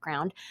church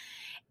background.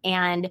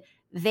 And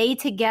they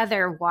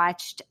together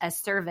watched a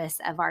service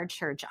of our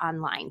church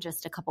online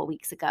just a couple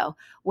weeks ago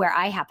where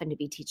I happened to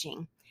be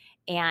teaching.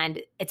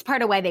 And it's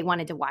part of why they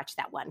wanted to watch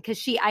that one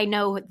because I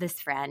know this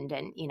friend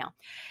and,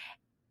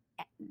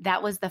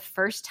 that was the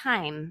first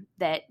time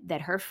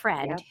that her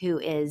friend who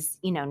is,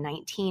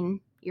 19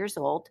 years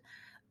old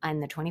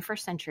in the 21st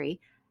century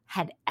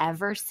had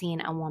ever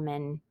seen a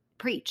woman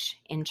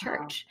preach in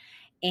church.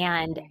 Wow.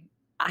 And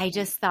I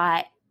just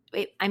thought,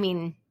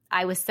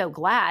 I was so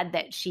glad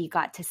that she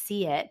got to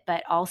see it,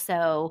 but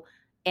also,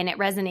 and it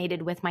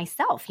resonated with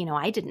myself.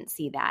 I didn't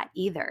see that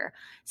either.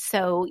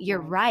 So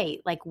you're right.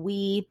 Like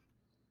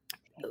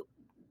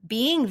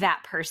being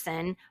that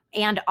person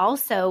and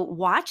also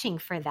watching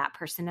for that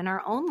person in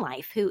our own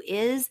life who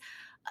is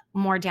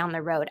more down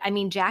the road.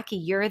 Jackie,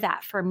 you're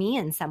that for me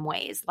in some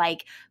ways,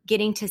 like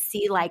getting to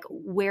see like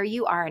where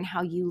you are and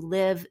how you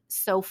live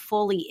so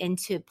fully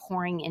into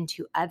pouring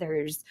into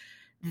others.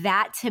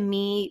 That to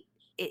me,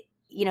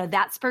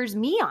 that spurs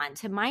me on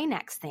to my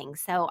next thing.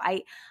 So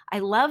I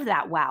love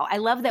that. Wow. I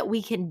love that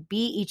we can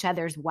be each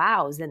other's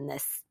wows in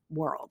this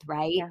world.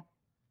 Right.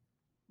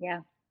 Yeah.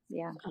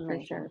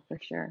 For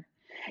sure.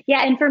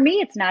 Yeah. And for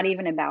me, it's not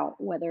even about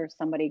whether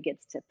somebody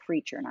gets to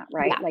preach or not.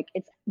 Right.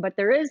 Yeah. But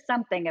there is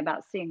something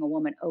about seeing a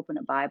woman open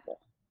a Bible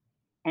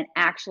and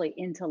actually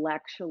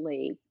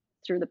intellectually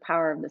through the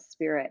power of the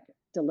Spirit,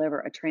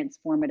 deliver a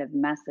transformative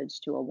message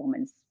to a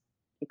woman's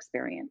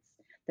experience.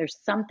 There's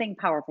something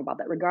powerful about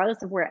that,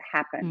 regardless of where it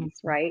happens,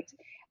 right?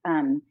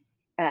 And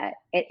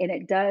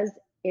it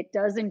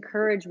does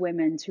encourage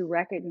women to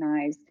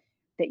recognize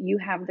that you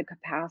have the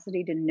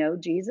capacity to know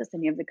Jesus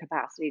and you have the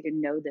capacity to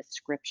know the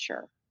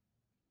Scripture.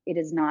 It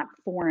is not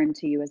foreign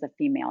to you as a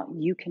female.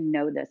 You can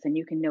know this and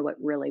you can know it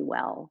really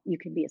well. You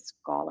can be a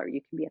scholar, you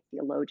can be a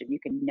theologian, you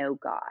can know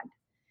God.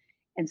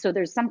 And so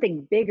there's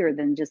something bigger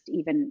than just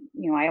even,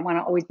 I want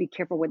to always be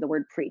careful with the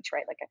word preach,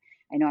 right? Like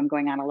I know I'm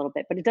going on a little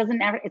bit, but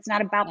it's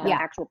not about the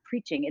actual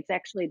preaching. It's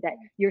actually that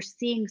you're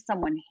seeing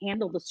someone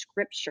handle the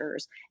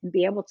Scriptures and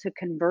be able to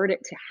convert it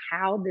to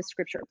how this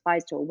Scripture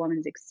applies to a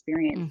woman's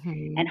experience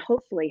and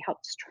hopefully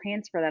helps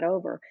transfer that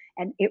over.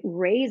 And it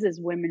raises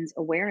women's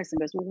awareness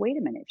and goes, well, wait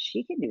a minute, if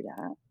she can do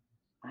that,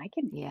 I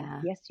can.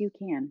 Yeah. Yes, you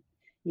can.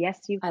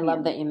 Yes, you can. I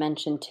love that you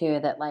mentioned too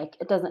that like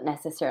it doesn't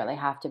necessarily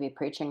have to be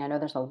preaching. I know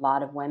there's a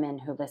lot of women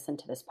who listen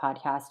to this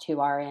podcast who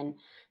are in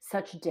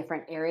such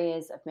different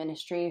areas of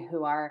ministry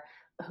who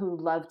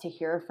love to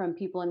hear from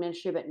people in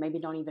ministry but maybe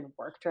don't even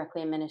work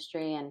directly in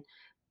ministry. And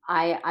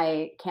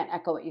I can't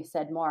echo what you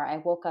said more. I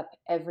woke up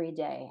every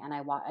day and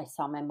I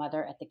saw my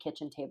mother at the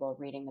kitchen table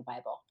reading the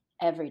Bible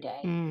every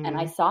day. And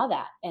I saw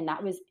that, and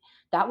that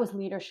was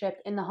leadership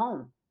in the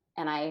home.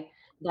 And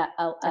that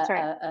That's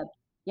right.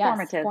 yes,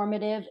 Formative.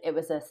 formative. It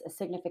was a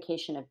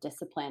signification of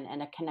discipline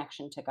and a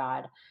connection to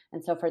God.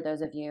 And so for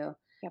those of you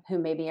Yep. who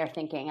maybe are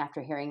thinking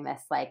after hearing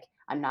this, like,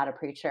 I'm not a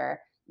preacher,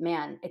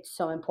 man, it's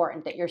so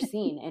important that you're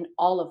seen in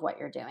all of what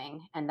you're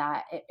doing, and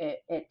that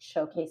it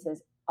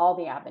showcases all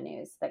the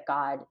avenues that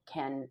God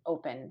can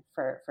open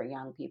for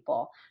young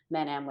people,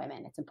 men and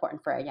women. It's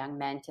important for young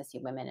men to see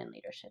women in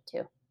leadership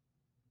too.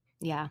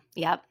 Yeah.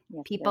 Yep.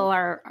 Yes, People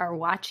are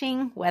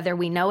watching, whether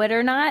we know it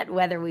or not,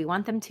 whether we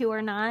want them to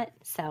or not.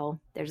 So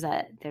there's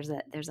a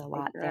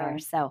lot there.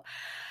 So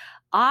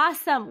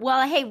awesome.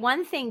 Well, hey,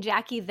 one thing,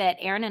 Jackie, that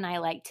Aaron and I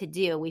like to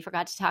do, we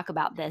forgot to talk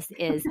about this,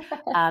 is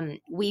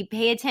we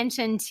pay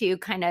attention to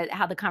kind of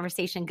how the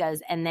conversation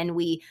goes, and then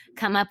we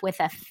come up with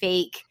a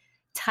fake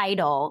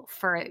title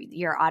for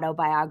your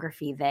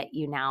autobiography that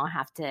you now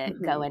have to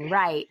go and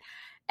write.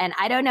 And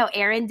I don't know,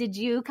 Aaron, did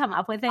you come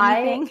up with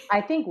anything?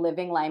 I think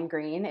Living Lime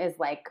Green is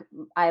like,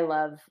 I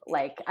love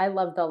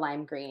the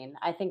lime green.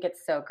 I think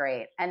it's so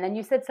great. And then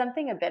you said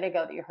something a bit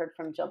ago that you heard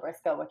from Jill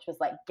Briscoe, which was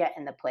like, get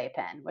in the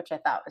playpen, which I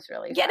thought was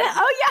really get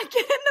fun. Get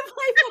in the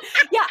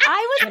playpen. Yeah,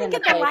 I was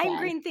thinking the lime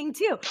green thing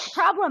too.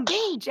 Problem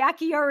being,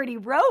 Jackie already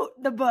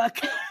wrote the book.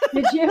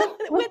 Did you?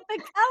 With the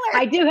color.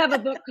 I do have a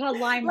book called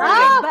Lime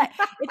Green. But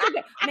it's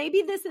okay.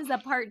 Maybe this is a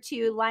part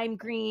 2, lime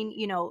green,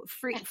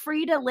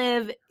 free to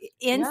live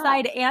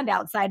inside and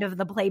outside of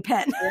the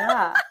playpen.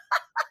 Yeah.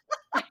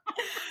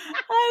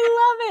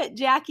 I love it,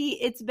 Jackie.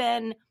 It's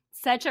been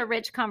such a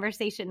rich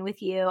conversation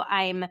with you.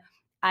 I'm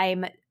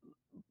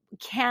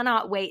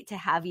cannot wait to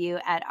have you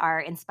at our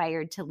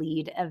Inspired to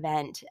Lead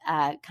event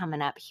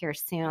coming up here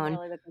soon. I'm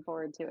really looking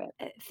forward to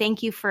it.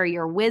 Thank you for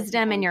your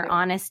wisdom and your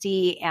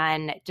honesty,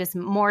 and just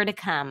more to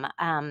come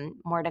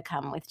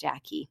with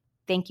Jackie.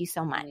 Thank you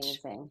so much.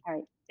 Amazing. All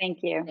right. Thank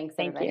you. Thanks,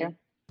 Thank everybody. you.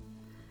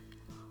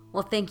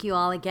 Well, thank you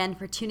all again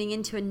for tuning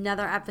in to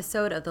another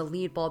episode of the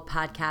Lead Bold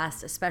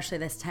podcast, especially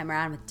this time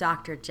around with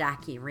Dr.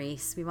 Jackie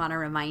Roese. We want to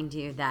remind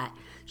you that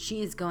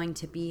she is going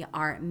to be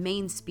our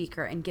main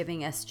speaker and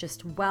giving us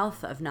just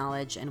wealth of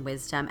knowledge and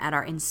wisdom at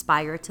our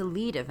Inspire to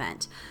Lead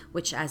event,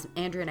 which, as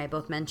Andrew and I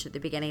both mentioned at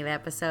the beginning of the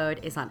episode,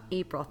 is on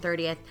April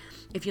 30th.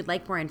 If you'd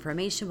like more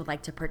information, would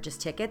like to purchase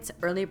tickets,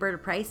 early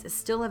bird price is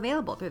still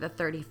available through the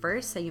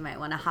 31st, so you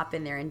might want to hop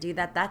in there and do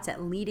that. That's at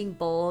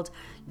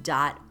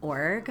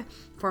leadingbold.org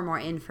for more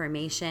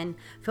information.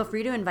 Feel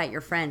free to invite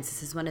your friends.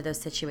 This is one of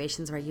those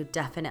situations where you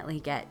definitely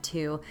get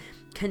to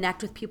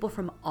connect with people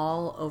from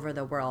all over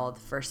the world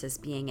versus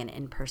being an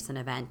in-person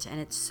event, and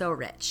it's so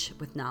rich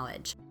with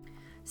knowledge.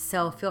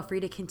 So feel free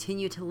to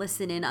continue to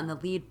listen in on the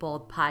Lead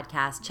Bold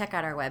podcast. Check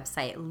out our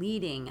website,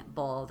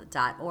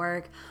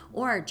 leadingbold.org,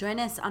 or join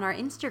us on our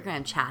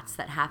Instagram chats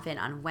that happen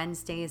on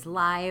Wednesdays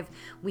live.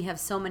 We have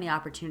so many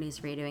opportunities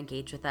for you to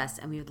engage with us,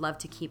 and we would love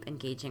to keep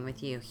engaging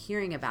with you,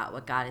 hearing about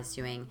what God is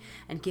doing,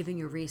 and giving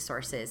you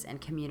resources and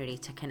community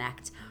to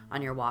connect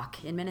on your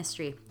walk in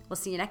ministry. We'll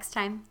see you next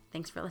time.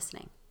 Thanks for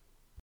listening.